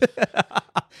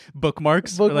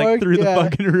 bookmarks, or Bookmark, like through yeah. the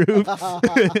fucking roof.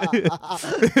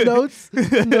 notes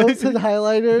and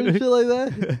highlighter and shit like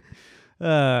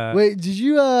that. Wait, did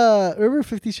you remember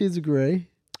 50 Shades of Grey?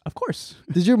 Of course.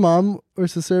 Did your mom or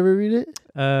sister ever read it?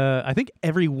 I think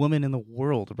every woman in the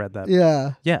world read that.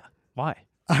 Yeah. Yeah. Why?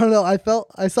 I don't know. I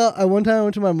one time I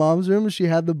went to my mom's room and she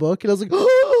had the book and I was like,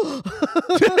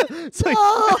 It's like,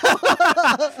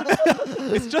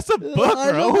 it's just a book,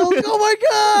 I bro. don't know. Oh my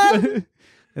god! And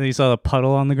then you saw the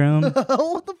puddle on the ground.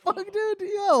 What the fuck, dude?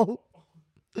 Yo,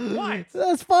 What?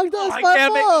 that's fucked. That's I my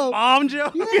can't make a mom. mom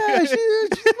joke. Yeah, what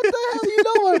the hell? You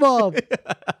know my mom.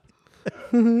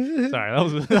 Sorry, that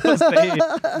was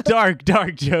a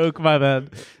dark joke. My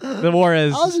bad. The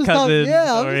Juarez I was just cousin.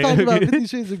 talking about 50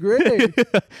 Shades of Grey.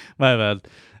 My bad.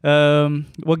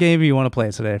 What game do you want to play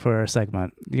today for our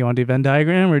segment? Do you want to do Venn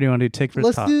diagram or do you want to do tick for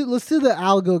Let's top? do the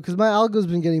algo because my algo's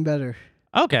been getting better.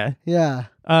 Okay. Yeah,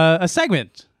 A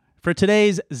segment for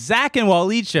today's Zach and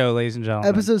Waleed show, ladies and gentlemen.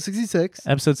 episode 66.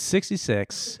 Episode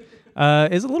 66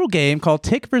 is a little game called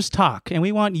Tick vs. Talk, and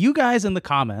we want you guys in the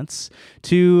comments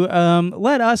to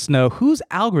let us know whose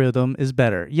algorithm is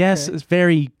better. Yes, Okay. it's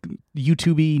very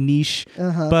YouTube-y niche,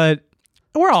 Uh-huh. but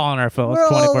we're all on our phones We're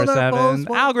all on our 24/7. phones,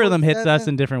 Algorithm hits us 24/7.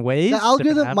 in different ways. The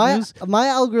algorithm, different my avenues.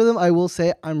 algorithm, I will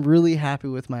say, I'm really happy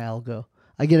with my algo.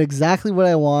 I get exactly what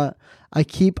I want. I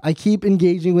keep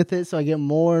engaging with it, so I get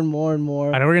more and more and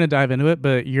more. I know we're gonna dive into it,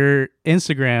 but your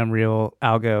Instagram reel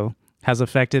algo has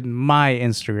affected my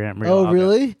Instagram reel. Oh, algo.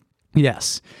 really?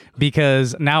 Yes,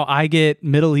 because now I get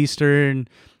Middle Eastern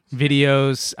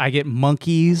videos. I get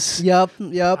monkeys. Yep.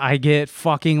 I get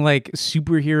fucking like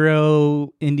superhero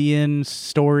Indian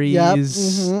stories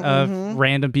Yep, of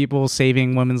random people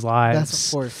saving women's lives. That's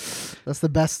of course. That's the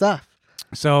best stuff.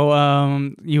 So,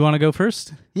 you want to go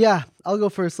first? Yeah, I'll go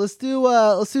first. Let's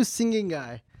do singing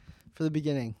guy for the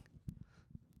beginning.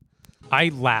 I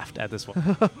laughed at this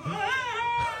one.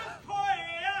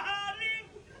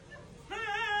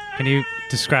 Can you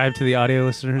describe to the audio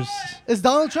listeners? It's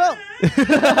Donald Trump.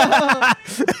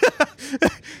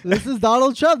 This is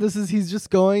Donald Trump. He's just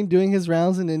doing his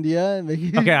rounds in India and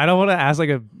making. Okay, I don't want to ask like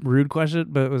a rude question,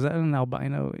 but was that an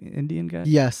albino Indian guy?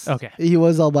 Yes. Okay. He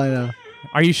was albino.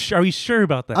 Are we sure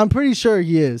about that? I'm pretty sure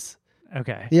he is.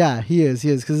 Okay. Yeah, he is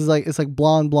because it's like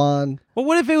blonde. Well,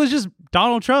 what if it was just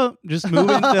Donald Trump just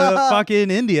moving to fucking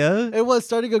India? It was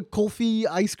starting a kulfi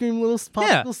ice cream little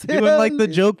Yeah, popsicle stand. doing like the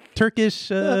joke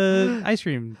Turkish ice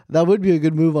cream. That would be a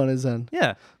good move on his end.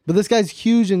 Yeah. But this guy's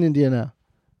huge in India now.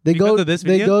 They Because of this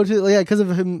video? because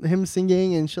of him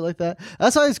singing and shit like that.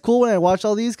 That's why it's cool when I watch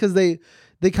all these because they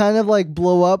kind of like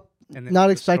blow up, And then not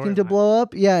the expecting to storyline. blow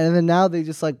up. Yeah, and then now they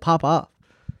just like pop off.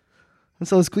 And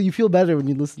so it's cool. You feel better when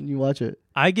you watch it.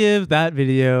 I give that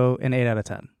video an 8 out of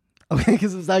 10. Okay,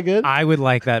 because it's that good. I would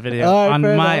like that video All right, on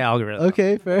fair my enough. algorithm.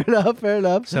 Okay, fair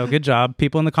enough. So good job.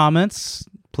 People in the comments,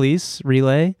 please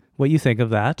relay what you think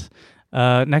of that.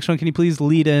 Next one, can you please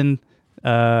lead in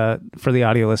for the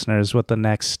audio listeners what the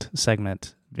next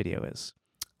segment video is?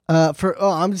 I'm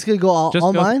just gonna go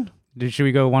all mine. Should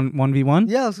we go 1v1?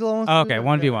 Yeah, let's go. Okay,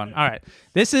 1v1. All right.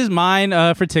 This is mine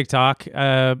for TikTok.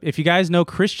 If you guys know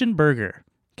Christian Berger,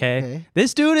 okay?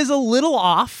 This dude is a little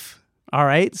off. All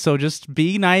right, so just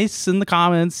be nice in the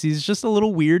comments. He's just a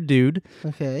little weird dude.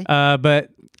 Okay. But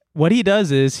what he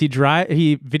does is he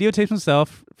videotapes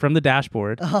himself from the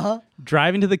dashboard,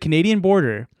 driving to the Canadian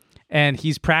border, and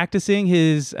he's practicing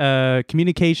his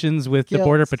communications with the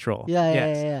Border Patrol.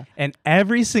 Yeah. And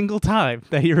every single time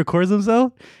that he records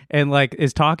himself and like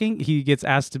is talking, he gets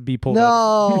asked to be pulled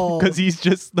over because he's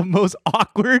just the most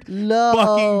awkward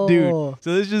fucking dude.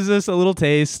 So this is just a little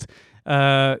taste.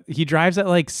 He drives at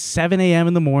like 7 a.m.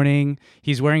 in the morning.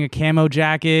 He's wearing a camo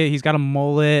jacket. He's got a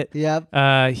mullet.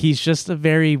 Yep. He's just a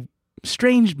very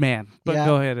strange man. But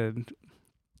go ahead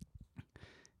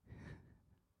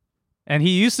and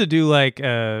he used to do like just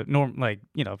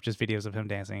videos of him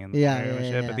dancing and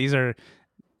shit. But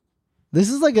this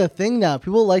is like a thing now.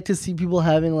 People like to see people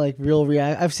having like real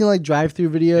react. I've seen like drive-through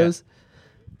videos.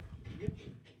 Yeah.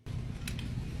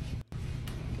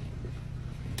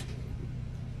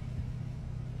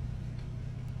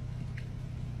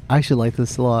 I actually like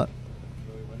this a lot.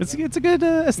 It's a good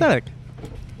aesthetic.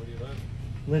 Where do you live?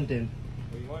 Linden.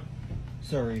 Where you want?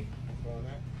 Surrey. What's going on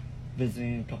there?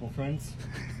 Visiting a couple friends.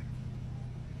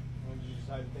 When did you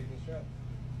decide to take this trip?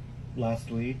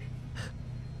 Last week.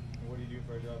 And what do you do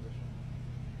for a job?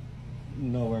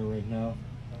 Nowhere right now.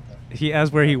 Okay. He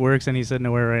asked where he works and he said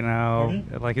nowhere right now.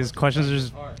 Pardon? Like his questions are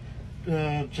just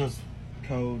Just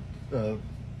code.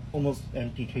 Almost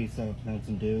empty case of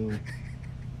Mountain Dew.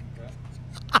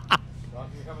 How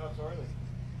come you're coming up so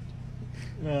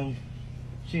early?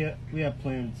 We have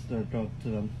plans to go to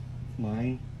the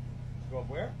mine. Go up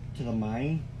where? To the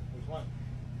mine. Which one?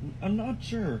 I'm not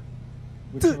sure.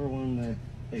 Whichever one that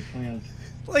they plan.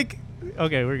 like,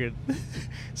 okay, we're good.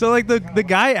 So like the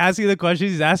guy asking the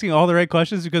questions, he's asking all the right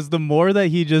questions because the more that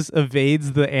he just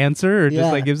evades the answer or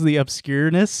just like gives the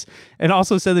obscureness, and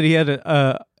also said that he had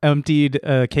a emptied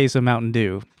case of Mountain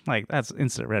Dew. Like, that's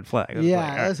instant red flag. That's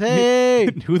Yeah, like,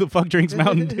 hey! Who the fuck drinks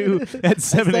Mountain Dew at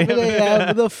 7 a.m.? 7 a.m.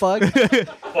 Who the fuck?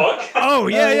 Oh,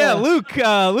 yeah.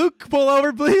 Luke, pull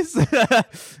over, please.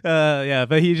 Yeah,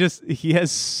 but he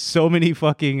has so many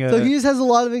fucking... so he just has a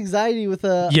lot of anxiety with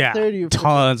a 30.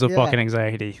 Tons of fucking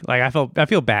anxiety. Like, I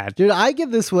feel bad. Dude, I get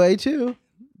this way, too.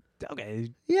 Okay.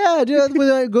 Yeah, dude,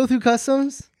 when I go through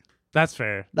customs... That's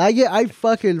fair. I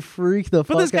fucking freak the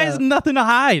fuck out. But this guy has nothing to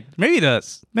hide. Maybe he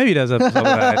does. Have something to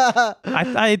hide.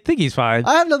 I think he's fine.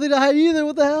 I have nothing to hide either.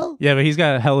 What the hell? Yeah, but he's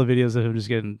got a hell of videos of him just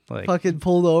getting like fucking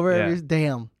pulled over. Yeah.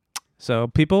 Damn. So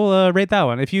people rate that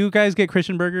one. If you guys get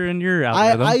Christian Berger in your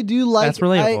algorithm, I do like. That's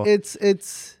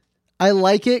relatable. I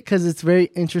like it because it's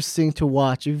very interesting to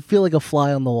watch. You feel like a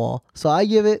fly on the wall. So I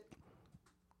give it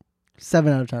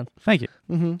 7 out of 10. Thank you.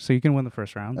 Mm-hmm. So you can win the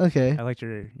first round. Okay. I liked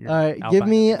your all right, give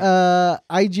me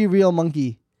IG Real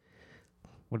Monkey.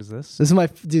 What is this? This is my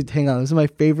dude. Hang on. This is my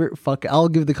favorite. I'll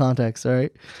give the context. All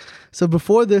right. So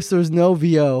before this, there was no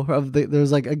VO there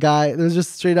was like a guy. There was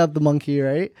just straight up the monkey,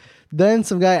 right? Then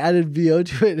some guy added VO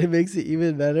to it. And it makes it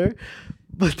even better.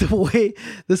 But the way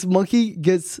this monkey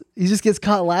he just gets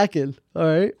caught lacking. All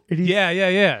right. And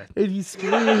yeah. And he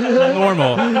screams.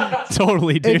 Normal.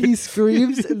 Totally, dude. And he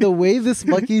screams. The way this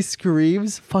monkey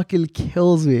screams fucking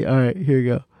kills me. All right, here we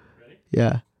go. Ready?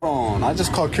 Yeah. Hold on, I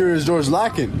just caught Curious George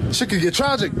lacking. Shit could get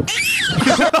tragic.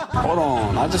 Hold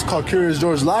on, I just caught Curious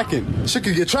George lacking. Shit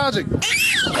could get tragic.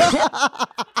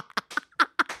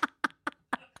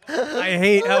 I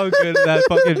hate how good that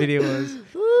fucking video was.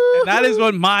 And that is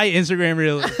what my Instagram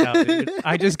reel is now, dude.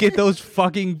 I just get those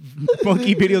fucking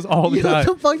monkey videos all the time. You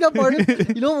know the fucked up part is,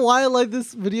 you know why I like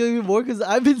this video even more? Because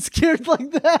I've been scared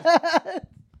like that.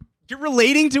 You're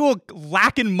relating to a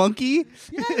lacking monkey?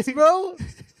 Yes, bro.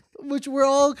 Which we're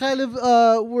all kind of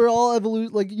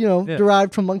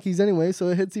derived from monkeys anyway, so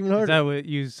it hits even harder. Is that what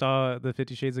you saw, the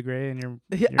 50 Shades of Grey in your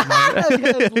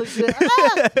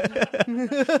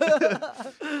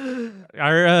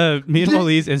Our me and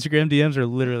Molly's Instagram DMs are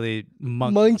literally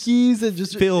monkeys and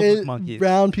just filled with monkeys.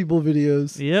 Brown people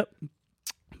videos. Yep.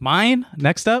 Mine,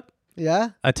 next up. Yeah.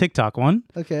 A TikTok one.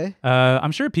 Okay.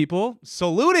 I'm sure people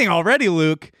saluting already,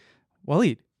 Luke.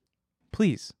 Waleed,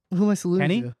 please. Who am I saluting?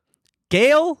 Kenny? To?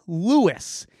 Gail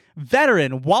Lewis,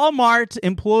 veteran Walmart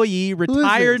employee,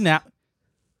 retired now.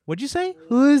 What'd you say?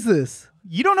 Who is this?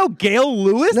 You don't know Gail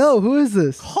Lewis? No, who is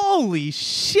this? Holy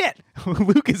shit.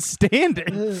 Luke is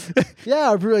standing. Yeah,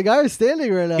 our guy is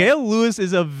standing right now. Gail Lewis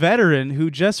is a veteran who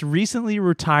just recently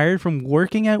retired from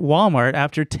working at Walmart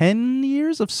after 10 years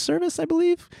years of service, I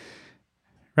believe.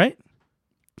 Right?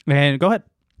 And go ahead.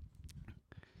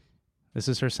 This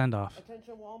is her send-off.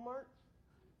 Attention Walmart.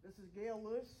 This is Gail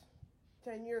Lewis,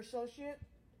 10-year associate,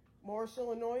 Morris,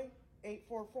 Illinois,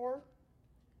 844.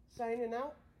 Signing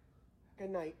out. Good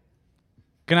night.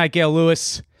 Good night, Gail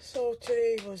Lewis. So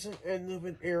today was an end of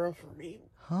an era for me.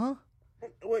 Huh?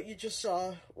 What you just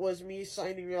saw was me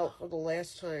signing out for the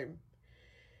last time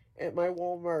at my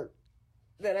Walmart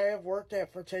that I have worked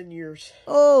at for 10 years.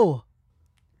 Oh.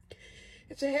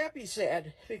 It's a happy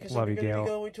sad because Love I'm you, going to Gail. be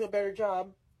going to a better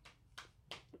job.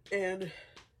 And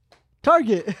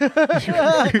Target.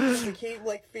 it became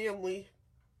like family.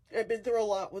 I've been through a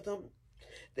lot with them.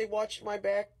 They watched my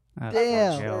back.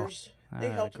 Damn. They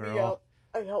helped me girl. out.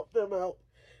 I helped them out.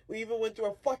 We even went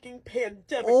through a fucking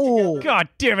pandemic Oh. together. God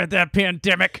damn it, that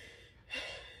pandemic.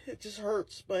 It just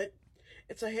hurts, but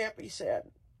it's a happy sad.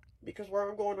 Because where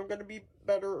I'm going, I'm going to be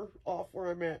better off where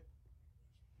I'm at.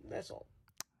 That's all.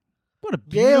 What a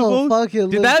Gail beautiful... fucking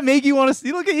Did that make you want to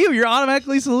see? Look at you. You're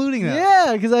automatically saluting that.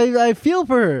 Yeah, because I feel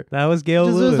for her. That was Gail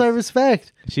Deserves Lewis. my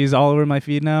respect. She's all over my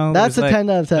feed now. That's There's a 10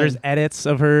 out of 10. There's edits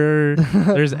of her.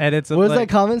 There's edits of What does like,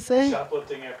 that comment say?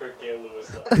 Shoplifting effort, Gail Lewis.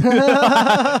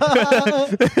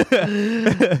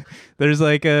 There's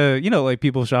like like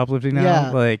people shoplifting now.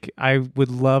 Yeah. Like I would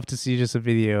love to see just a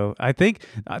video. I think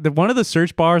one of the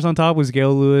search bars on top was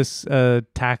Gail Lewis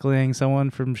tackling someone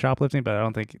from shoplifting, but I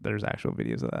don't think there's actual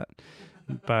videos of that.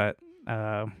 But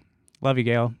love you,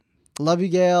 Gail. Love you,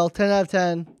 Gail. 10 out of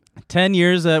 10. 10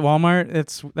 years at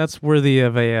Walmart. That's worthy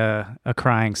of a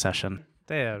crying session.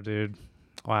 Damn, dude.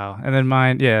 Wow. And then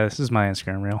mine. Yeah, this is my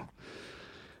Instagram reel.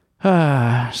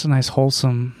 It's a nice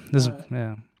wholesome. This is,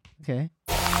 yeah. Okay.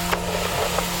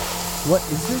 What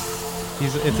is this?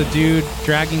 It's a dude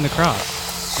dragging the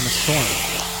cross in a storm.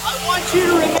 I want you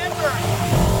to remember,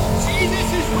 Jesus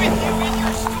is with you in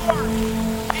your storm.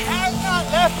 He has not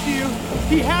left you.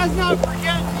 He has not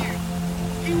forgotten you.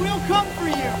 He will come for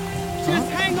you. Just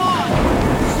hang on.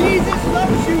 Jesus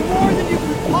loves you more than you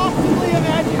could possibly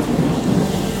imagine.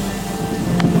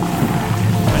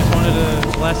 I just wanted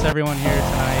to bless everyone here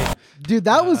tonight. Dude,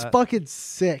 that was fucking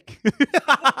sick.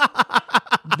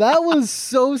 That was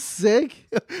so sick.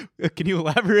 Can you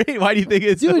elaborate? Why do you think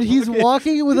it's... Dude, he's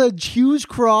walking with a huge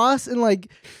cross and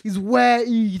like he's wet.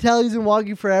 You can tell he's been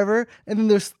walking forever. And then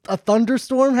there's a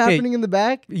thunderstorm happening in the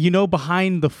back. You know,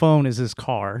 behind the phone is his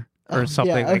car or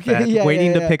something like okay, that, yeah,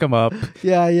 waiting yeah, to pick him up.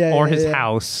 Yeah. Or his yeah.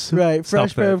 house. Right.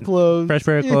 Fresh pair of clothes. Fresh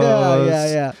pair of clothes.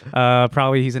 Yeah.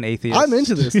 Probably he's an atheist. I'm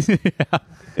into this. Yeah.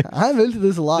 I'm into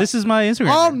this a lot. This is my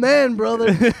Instagram. Oh, man,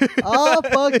 brother. Oh,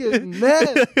 fucking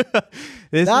man.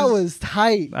 That was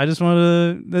tight. I just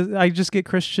want to... I just get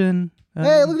Christian...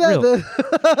 Hey, look at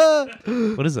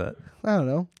that. What is that? I don't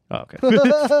know. Oh, okay.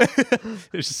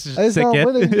 It's just I a sick saw gift.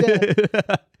 one of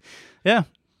them, Yeah.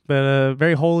 But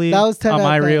very holy That was 10 on out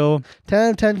my of 10. reel. 10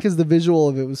 out of 10 because the visual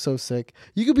of it was so sick.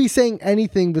 You could be saying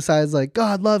anything besides like,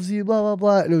 God loves you, blah, blah,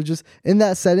 blah. And it was just, in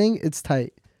that setting, it's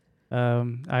tight.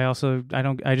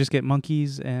 I just get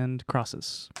monkeys and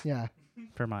crosses. Yeah.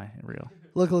 For my reel.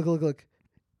 Look.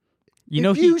 You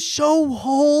know, if you show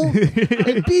whole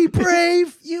and be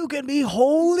brave, you can be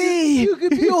holy. You can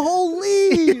be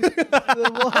holy.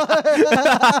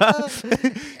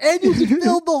 And you can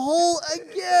fill the hole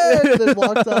again. And then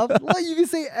walks off. Like, you can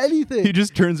say anything. He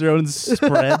just turns around and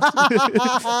spreads.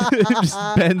 Just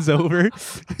bends over.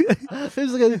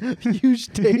 There's like a huge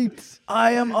date.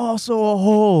 I am also a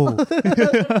hole.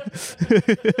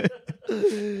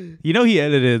 You know, he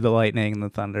edited the lightning and the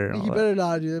thunder. And all You that. better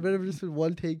not, dude. That better just been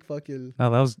one take fucking. Oh,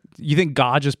 that was. You think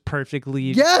God just perfectly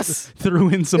Yes! threw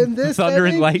in some In this thunder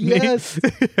and setting, lightning? yes.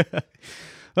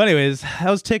 Well, anyways, that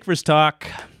was Tick vs. Talk.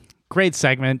 Great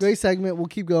segment. Great segment. We'll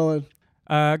keep going.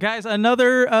 Guys,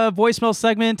 another voicemail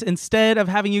segment. Instead of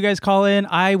having you guys call in,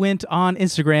 I went on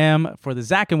Instagram for the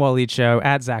Zach and Waleed Show,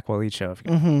 at Zach Waleed Show, if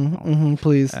you can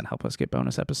please. and help us get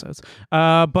bonus episodes.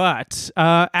 But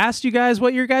asked you guys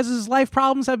what your guys' life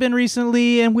problems have been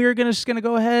recently, and we're just gonna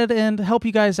go ahead and help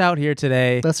you guys out here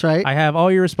today. That's right. I have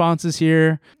all your responses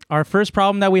here. Our first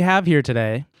problem that we have here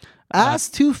today: Ass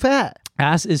too fat.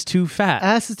 Ass is too fat.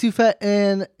 Ass is too fat,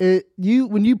 and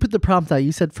when you put the prompt out,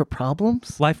 you said for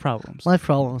problems. Life problems. Life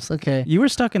problems. Okay. You were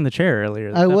stuck in the chair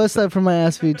earlier. I was stuck for my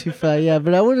ass being too fat. Yeah,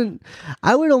 but I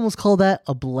would almost call that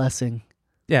a blessing.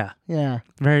 Yeah. Yeah.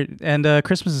 Very. And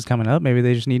Christmas is coming up. Maybe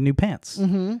they just need new pants.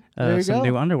 Mm-hmm. There you some go.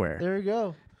 new underwear. There you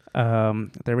go.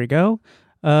 There we go.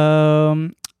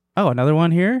 Another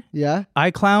one here. Yeah.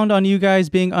 I clowned on you guys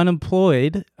being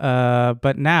unemployed,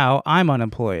 but now I'm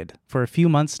unemployed for a few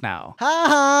months now. Ha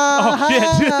ha.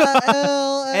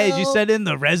 Oh, shit. Hey, did you send in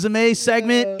the resume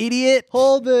segment, idiot?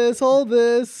 Hold this.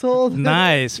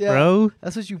 Nice, Yeah, bro.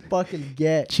 That's what you fucking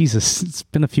get. Jesus, it's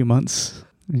been a few months.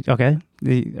 Okay.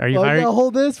 Are you hiring?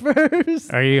 Hold this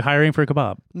first. Are you hiring for a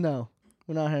kebab? No,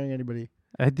 we're not hiring anybody.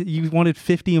 You wanted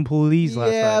 50 employees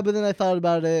last Yeah, time. but then I thought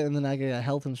about it, and then I got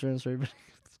health insurance for everybody.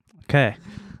 Okay.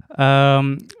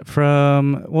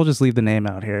 We'll just leave the name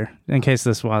out here in case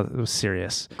this was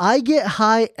serious. I get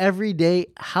high every day.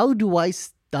 How do I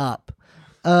stop?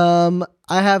 I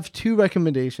have 2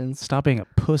 recommendations. Stop being a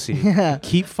pussy. Yeah.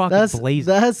 Keep fucking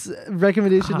blazing. That's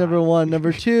recommendation number 1.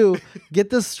 Number 2,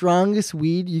 get the strongest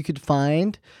weed you could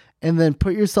find and then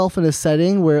put yourself in a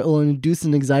setting where it will induce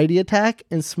an anxiety attack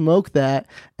and smoke that,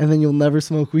 and then you'll never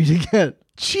smoke weed again.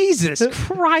 Jesus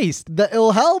Christ. That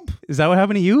it'll help. Is that what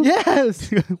happened to you? Yes.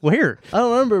 Where? I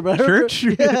don't remember, but Church?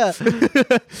 Yeah.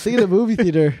 Think of the movie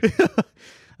theater.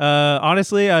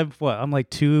 Honestly, I'm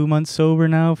like 2 months sober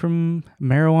now from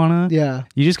marijuana. Yeah.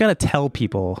 You just gotta tell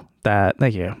people that.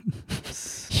 Thank you.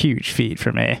 Huge feat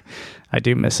for me. I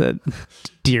do miss it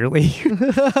dearly.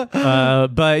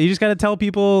 But you just gotta tell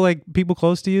people, like people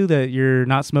close to you, that you're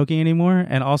not smoking anymore,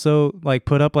 and also like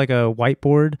put up like a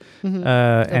whiteboard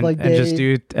and just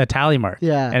do a tally mark.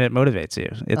 Yeah. And it motivates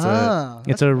you.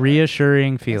 It's a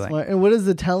reassuring feeling. And what does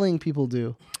the telling people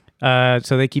do?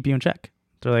 So they keep you in check.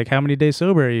 They're like, how many days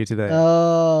sober are you today?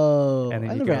 Oh, And then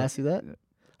I you never go- asked you that.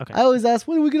 Okay. I always ask,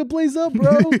 when are we going to blaze up,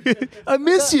 bro? I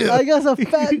miss you. I got some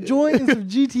fat joint and some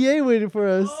GTA waiting for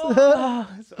us.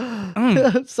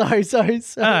 Sorry.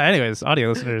 Anyways, audio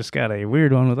listeners got a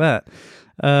weird one with that.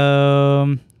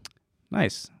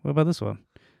 Nice. What about this one?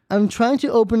 I'm trying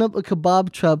to open up a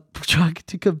kebab truck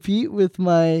to compete with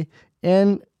my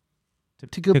to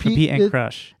compete and with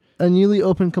crush. a newly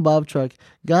opened kebab truck.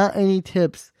 Got any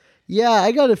tips? Yeah,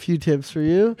 I got a few tips for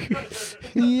you.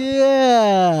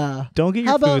 Yeah. Don't get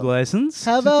your food license.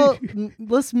 How about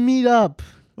let's meet up?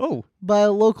 Oh. By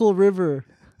a local river.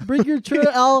 Bring your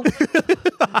trailer.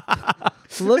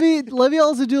 Let me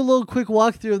also do a little quick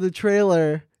walkthrough of the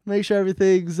trailer. Make sure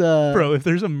everything's Bro, if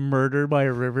there's a murder by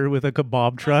a river with a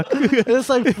kebab truck, it's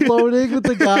like floating with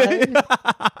the guy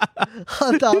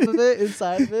on top of it,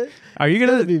 inside of it. Are you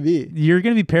gonna be me? You're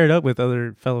gonna be paired up with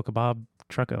other fellow kebab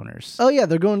truck owners. Oh yeah,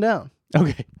 they're going down.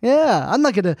 Okay. Yeah, I'm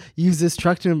not gonna use this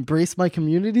truck to embrace my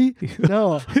community.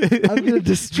 No, I'm gonna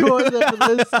destroy them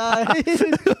from this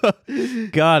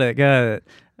side. Got it.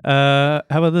 How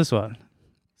about this one?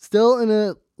 Still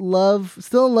in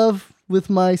love with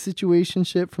my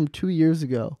situationship from 2 years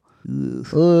ago.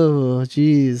 Oh,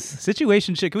 jeez.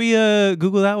 Situationship. Can we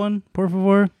Google that one, por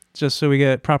favor? Just so we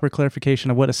get proper clarification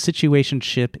of what a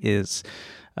situationship is.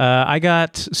 I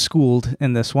got schooled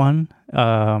in this one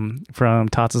from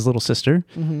Tots' little sister.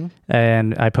 Mm-hmm.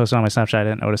 And I posted on my Snapchat, I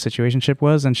didn't know what a situationship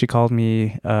was, and she called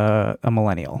me a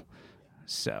millennial.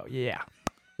 So, yeah.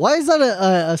 Why is that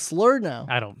a slur now?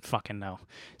 I don't fucking know.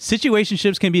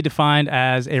 Situationships can be defined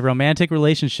as a romantic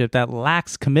relationship that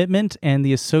lacks commitment and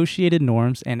the associated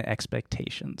norms and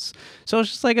expectations. So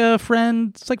it's just like a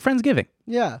friend. It's like Friendsgiving.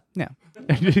 Yeah. Yeah.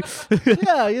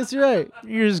 Yeah, I guess you're right.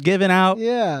 You're just giving out.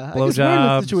 Yeah. I guess we're in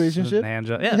a blowjobs, situationship.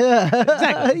 Yeah.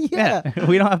 Exactly. Yeah.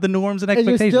 We don't have the norms and And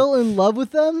you're expectations. still in love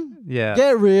with them? Yeah.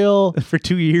 Get real. For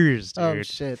 2 years, dude. Oh,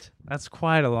 shit. That's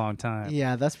quite a long time.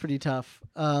 Yeah, that's pretty tough.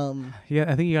 Yeah,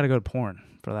 I think you got to go to porn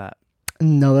for that.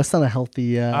 No, that's not a healthy.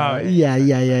 Yeah.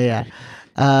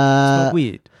 Smoke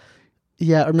weed.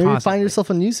 Yeah, or maybe Constantly. find yourself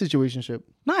a new situationship.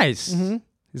 Nice. Mm-hmm.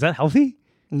 Is that healthy?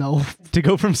 No. To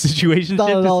go from situationship Not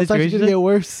at to all. It's actually going to situationship? get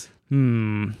worse.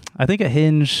 I think a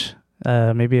Hinge,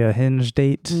 maybe a Hinge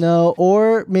date. No,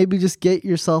 or maybe just get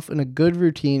yourself in a good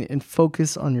routine and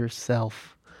focus on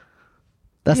yourself.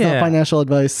 That's not Yeah. financial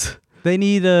advice. They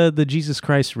need the Jesus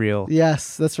Christ reel.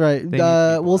 Yes, that's right. They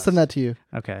need We'll send that to you.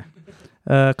 Okay.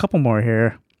 A couple more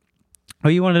here. Oh,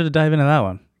 you wanted to dive into that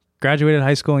one. Graduated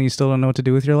high school and you still don't know what to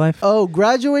do with your life? Oh,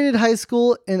 graduated high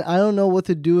school and I don't know what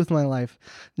to do with my life.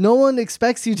 No one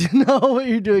expects you to know what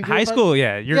you're doing. High school,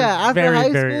 yeah. You're after very,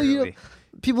 high very school, early.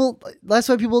 people. That's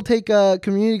why people take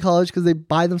community college, because they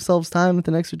buy themselves time with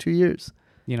an extra 2 years.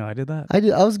 You know, I did that. I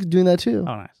was doing that too.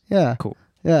 Oh, nice. Yeah. Cool.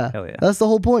 Yeah. Hell yeah. That's the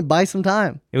whole point. Buy some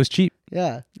time. It was cheap.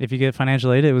 Yeah. If you get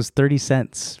financial aid, it was 30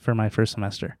 cents for my first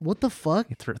semester. What the fuck?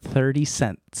 30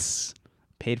 cents.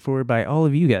 Paid for by all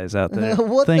of you guys out there.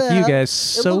 What Thank the you hell? guys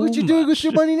And so look what you're much. doing with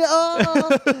your money now.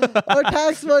 Oh, our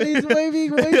tax money's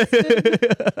being wasted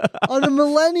on a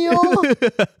millennial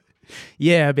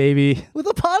Yeah, baby. with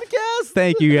a podcast.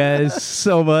 Thank you guys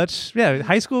so much. Yeah,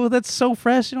 high school, that's so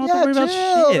fresh. You don't have to worry chill,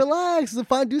 about shit. relax,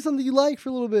 do something you like for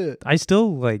a little bit. I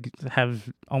still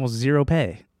have almost zero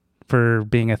pay for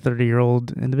being a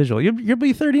 30-year-old individual. You'll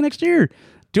be 30 next year.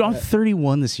 Dude, I'm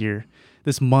 31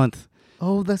 this month.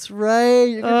 Oh, that's right.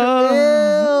 You're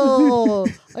gonna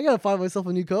I gotta find myself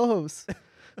a new co-host.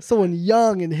 Someone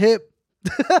young and hip.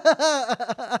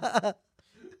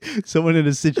 Someone in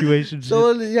a situation.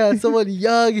 Someone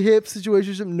young, hip,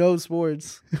 situationship, no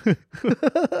sports.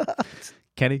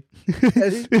 Kenny?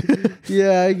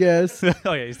 Yeah, I guess.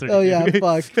 Oh, yeah, he's 30. Oh, yeah,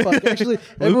 fuck. Actually,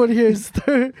 everyone here is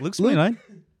 30. Luke's 29.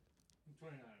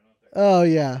 Oh,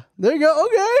 yeah. There you go.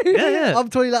 Okay. Yeah. I'm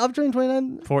 29. I'm turning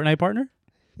 29. Fortnite partner?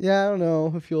 Yeah, I don't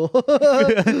know if you'll.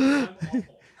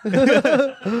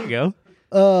 There you go.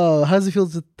 Oh, how does it feel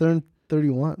to turn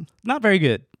 31? Not very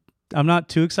good. I'm not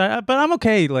too excited, but I'm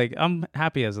okay. Like, I'm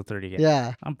happy as a 30 guy.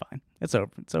 Yeah. I'm fine. It's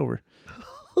over. It's over.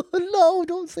 No,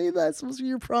 don't say that. It's supposed to be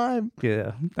your prime.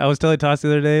 Yeah. I was telling Toss the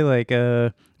other day, like,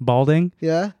 balding.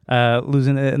 Yeah.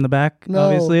 Losing it in the back,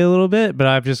 obviously, a little bit, but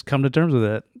I've just come to terms with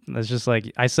it. It's just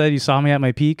like, I said, you saw me at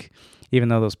my peak, even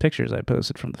though those pictures I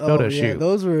posted from the photo shoot.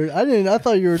 Those were, I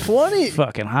thought you were 20.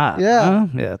 Fucking hot. Yeah. Huh?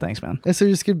 Yeah, thanks, man. And so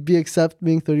you're just going to accept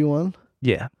being 31?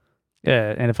 Yeah.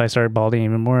 Yeah, and if I start balding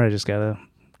even more, I just gotta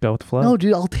go with the flow. No,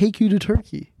 dude, I'll take you to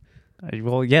Turkey.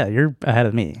 Well, yeah, you're ahead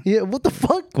of me. Yeah, what the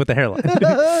fuck? With the hairline.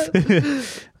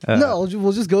 No,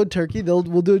 we'll just go to Turkey. We'll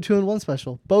do a 2-in-1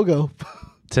 special. BOGO.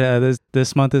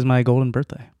 This month is my golden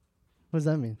birthday. What does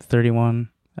that mean? 31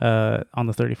 on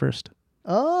the 31st.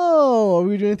 Oh, are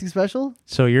we doing anything special?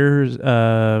 So your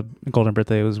golden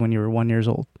birthday was when you were 1 year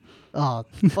old. Oh,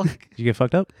 fuck. Did you get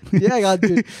fucked up? Yeah, I got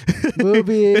to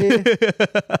movie.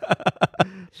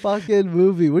 Fucking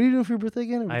movie. What are you doing for your birthday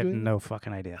again? I have no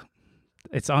fucking idea.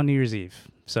 It's on New Year's Eve,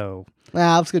 so.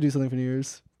 I'm just going to do something for New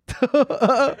Year's.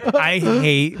 I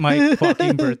hate my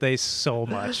fucking birthday so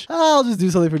much. I'll just do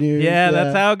something for New Year's. Yeah,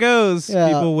 that's how it goes. Yeah.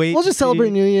 People wait. We'll just celebrate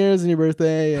New Year's and your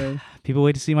birthday. And... People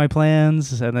wait to see my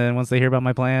plans, and then once they hear about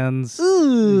my plans,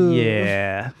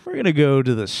 yeah, we're gonna go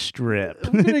to the strip.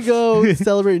 We're gonna go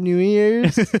celebrate New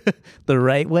Year's the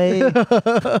right way.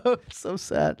 So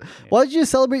sad. Yeah. Why did you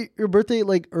celebrate your birthday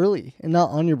like early and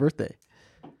not on your birthday?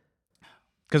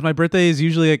 Because my birthday is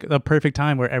usually like a perfect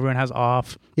time where everyone has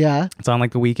off. Yeah. It's on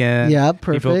like the weekend. Yeah,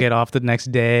 perfect. People get off the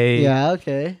next day. Yeah,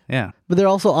 okay. Yeah. But they're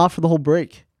also off for the whole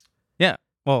break. Yeah.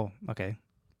 Well, okay.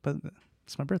 But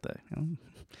it's my birthday. You know?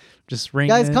 Just ring.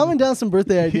 Guys, comment down some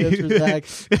birthday ideas for Zach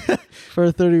for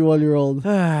a 31-year-old.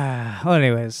 Well,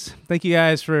 anyways, thank you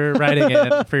guys for writing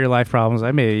in for your life problems.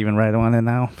 I may even write one in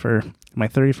now for my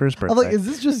 31st birthday. I'm like, is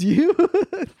this just you?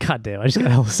 God damn, I just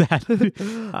got hella sad.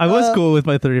 I was cool with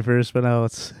my 31st, but now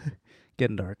it's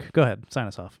getting dark. Go ahead, sign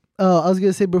us off. I was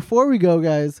going to say, before we go,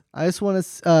 guys, I just want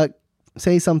to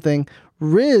say something.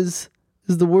 Riz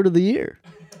is the word of the year.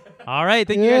 All right,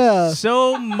 thank you guys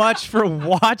so much for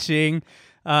watching.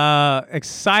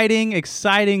 Exciting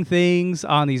things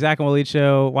on the Zach and Waleed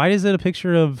show. Why is it a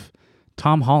picture of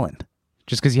Tom Holland?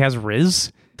 Just because he has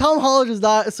Riz? Tom Holland does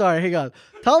not. Sorry, hang on.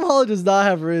 Tom Holland does not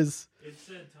have Riz. It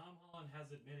said Tom Holland has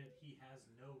admitted he has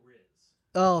no Riz.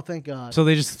 Oh, thank God. So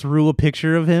they just threw a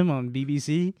picture of him on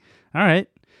BBC? All right.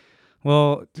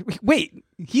 Well, wait.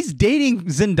 He's dating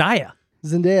Zendaya.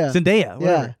 Zendaya. Whatever.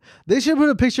 Yeah. They should put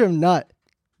a picture of Nut.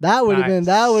 That would have been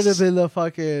the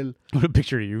fucking. What a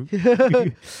picture of you.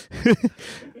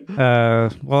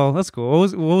 Well, that's cool.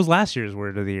 What was last year's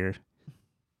word of the year?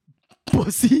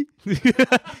 Pussy. Dude,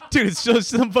 it's just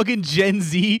some fucking Gen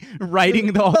Z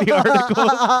writing all the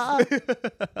articles.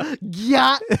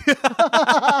 Yeah.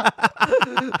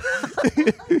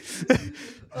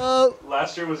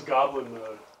 Last year was Goblin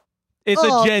Mode. It's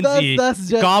a Gen Z. That's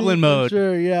Gen Goblin Z, Mode.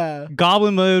 Sure, yeah.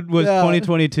 Goblin Mode was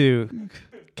 2022.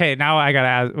 Okay, now I gotta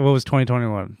ask, what was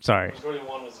 2021? Sorry.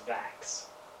 2021 was Vax.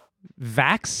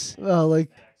 Vax? Oh, like,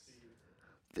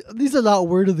 these are not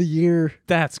word of the year.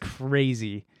 That's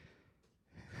crazy.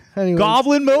 Anyways.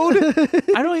 Goblin Mode?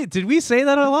 Did we say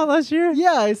that a lot last year?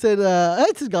 Yeah, I said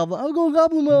Goblin. I'll go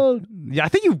Goblin Mode. Yeah, I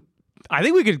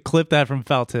think we could clip that from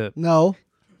Foul Tip. No.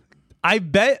 I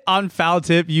bet on Foul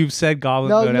Tip you've said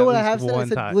Goblin Mode. No, you know what I have said? I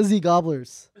said Glizzy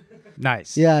Gobblers.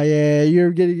 Nice. Yeah.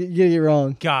 You're getting it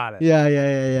wrong. Got it.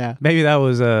 Yeah. Maybe that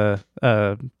was a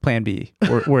Plan B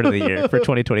word of the year for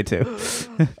 2022.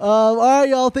 All right,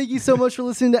 y'all. Thank you so much for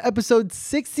listening to episode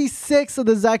 66 of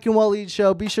the Zach and Waleed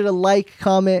Show. Be sure to like,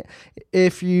 comment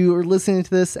if you are listening to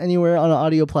this anywhere on an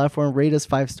audio platform. Rate us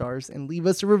 5 stars and leave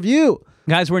us a review.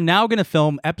 Guys, we're now going to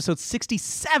film episode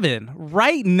 67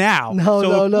 right now.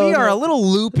 No. We are a little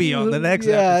loopy on the next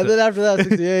episode. Yeah, then after that,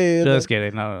 68. Just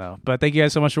kidding. No. But thank you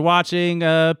guys so much for watching.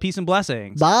 Peace and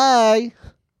blessings. Bye.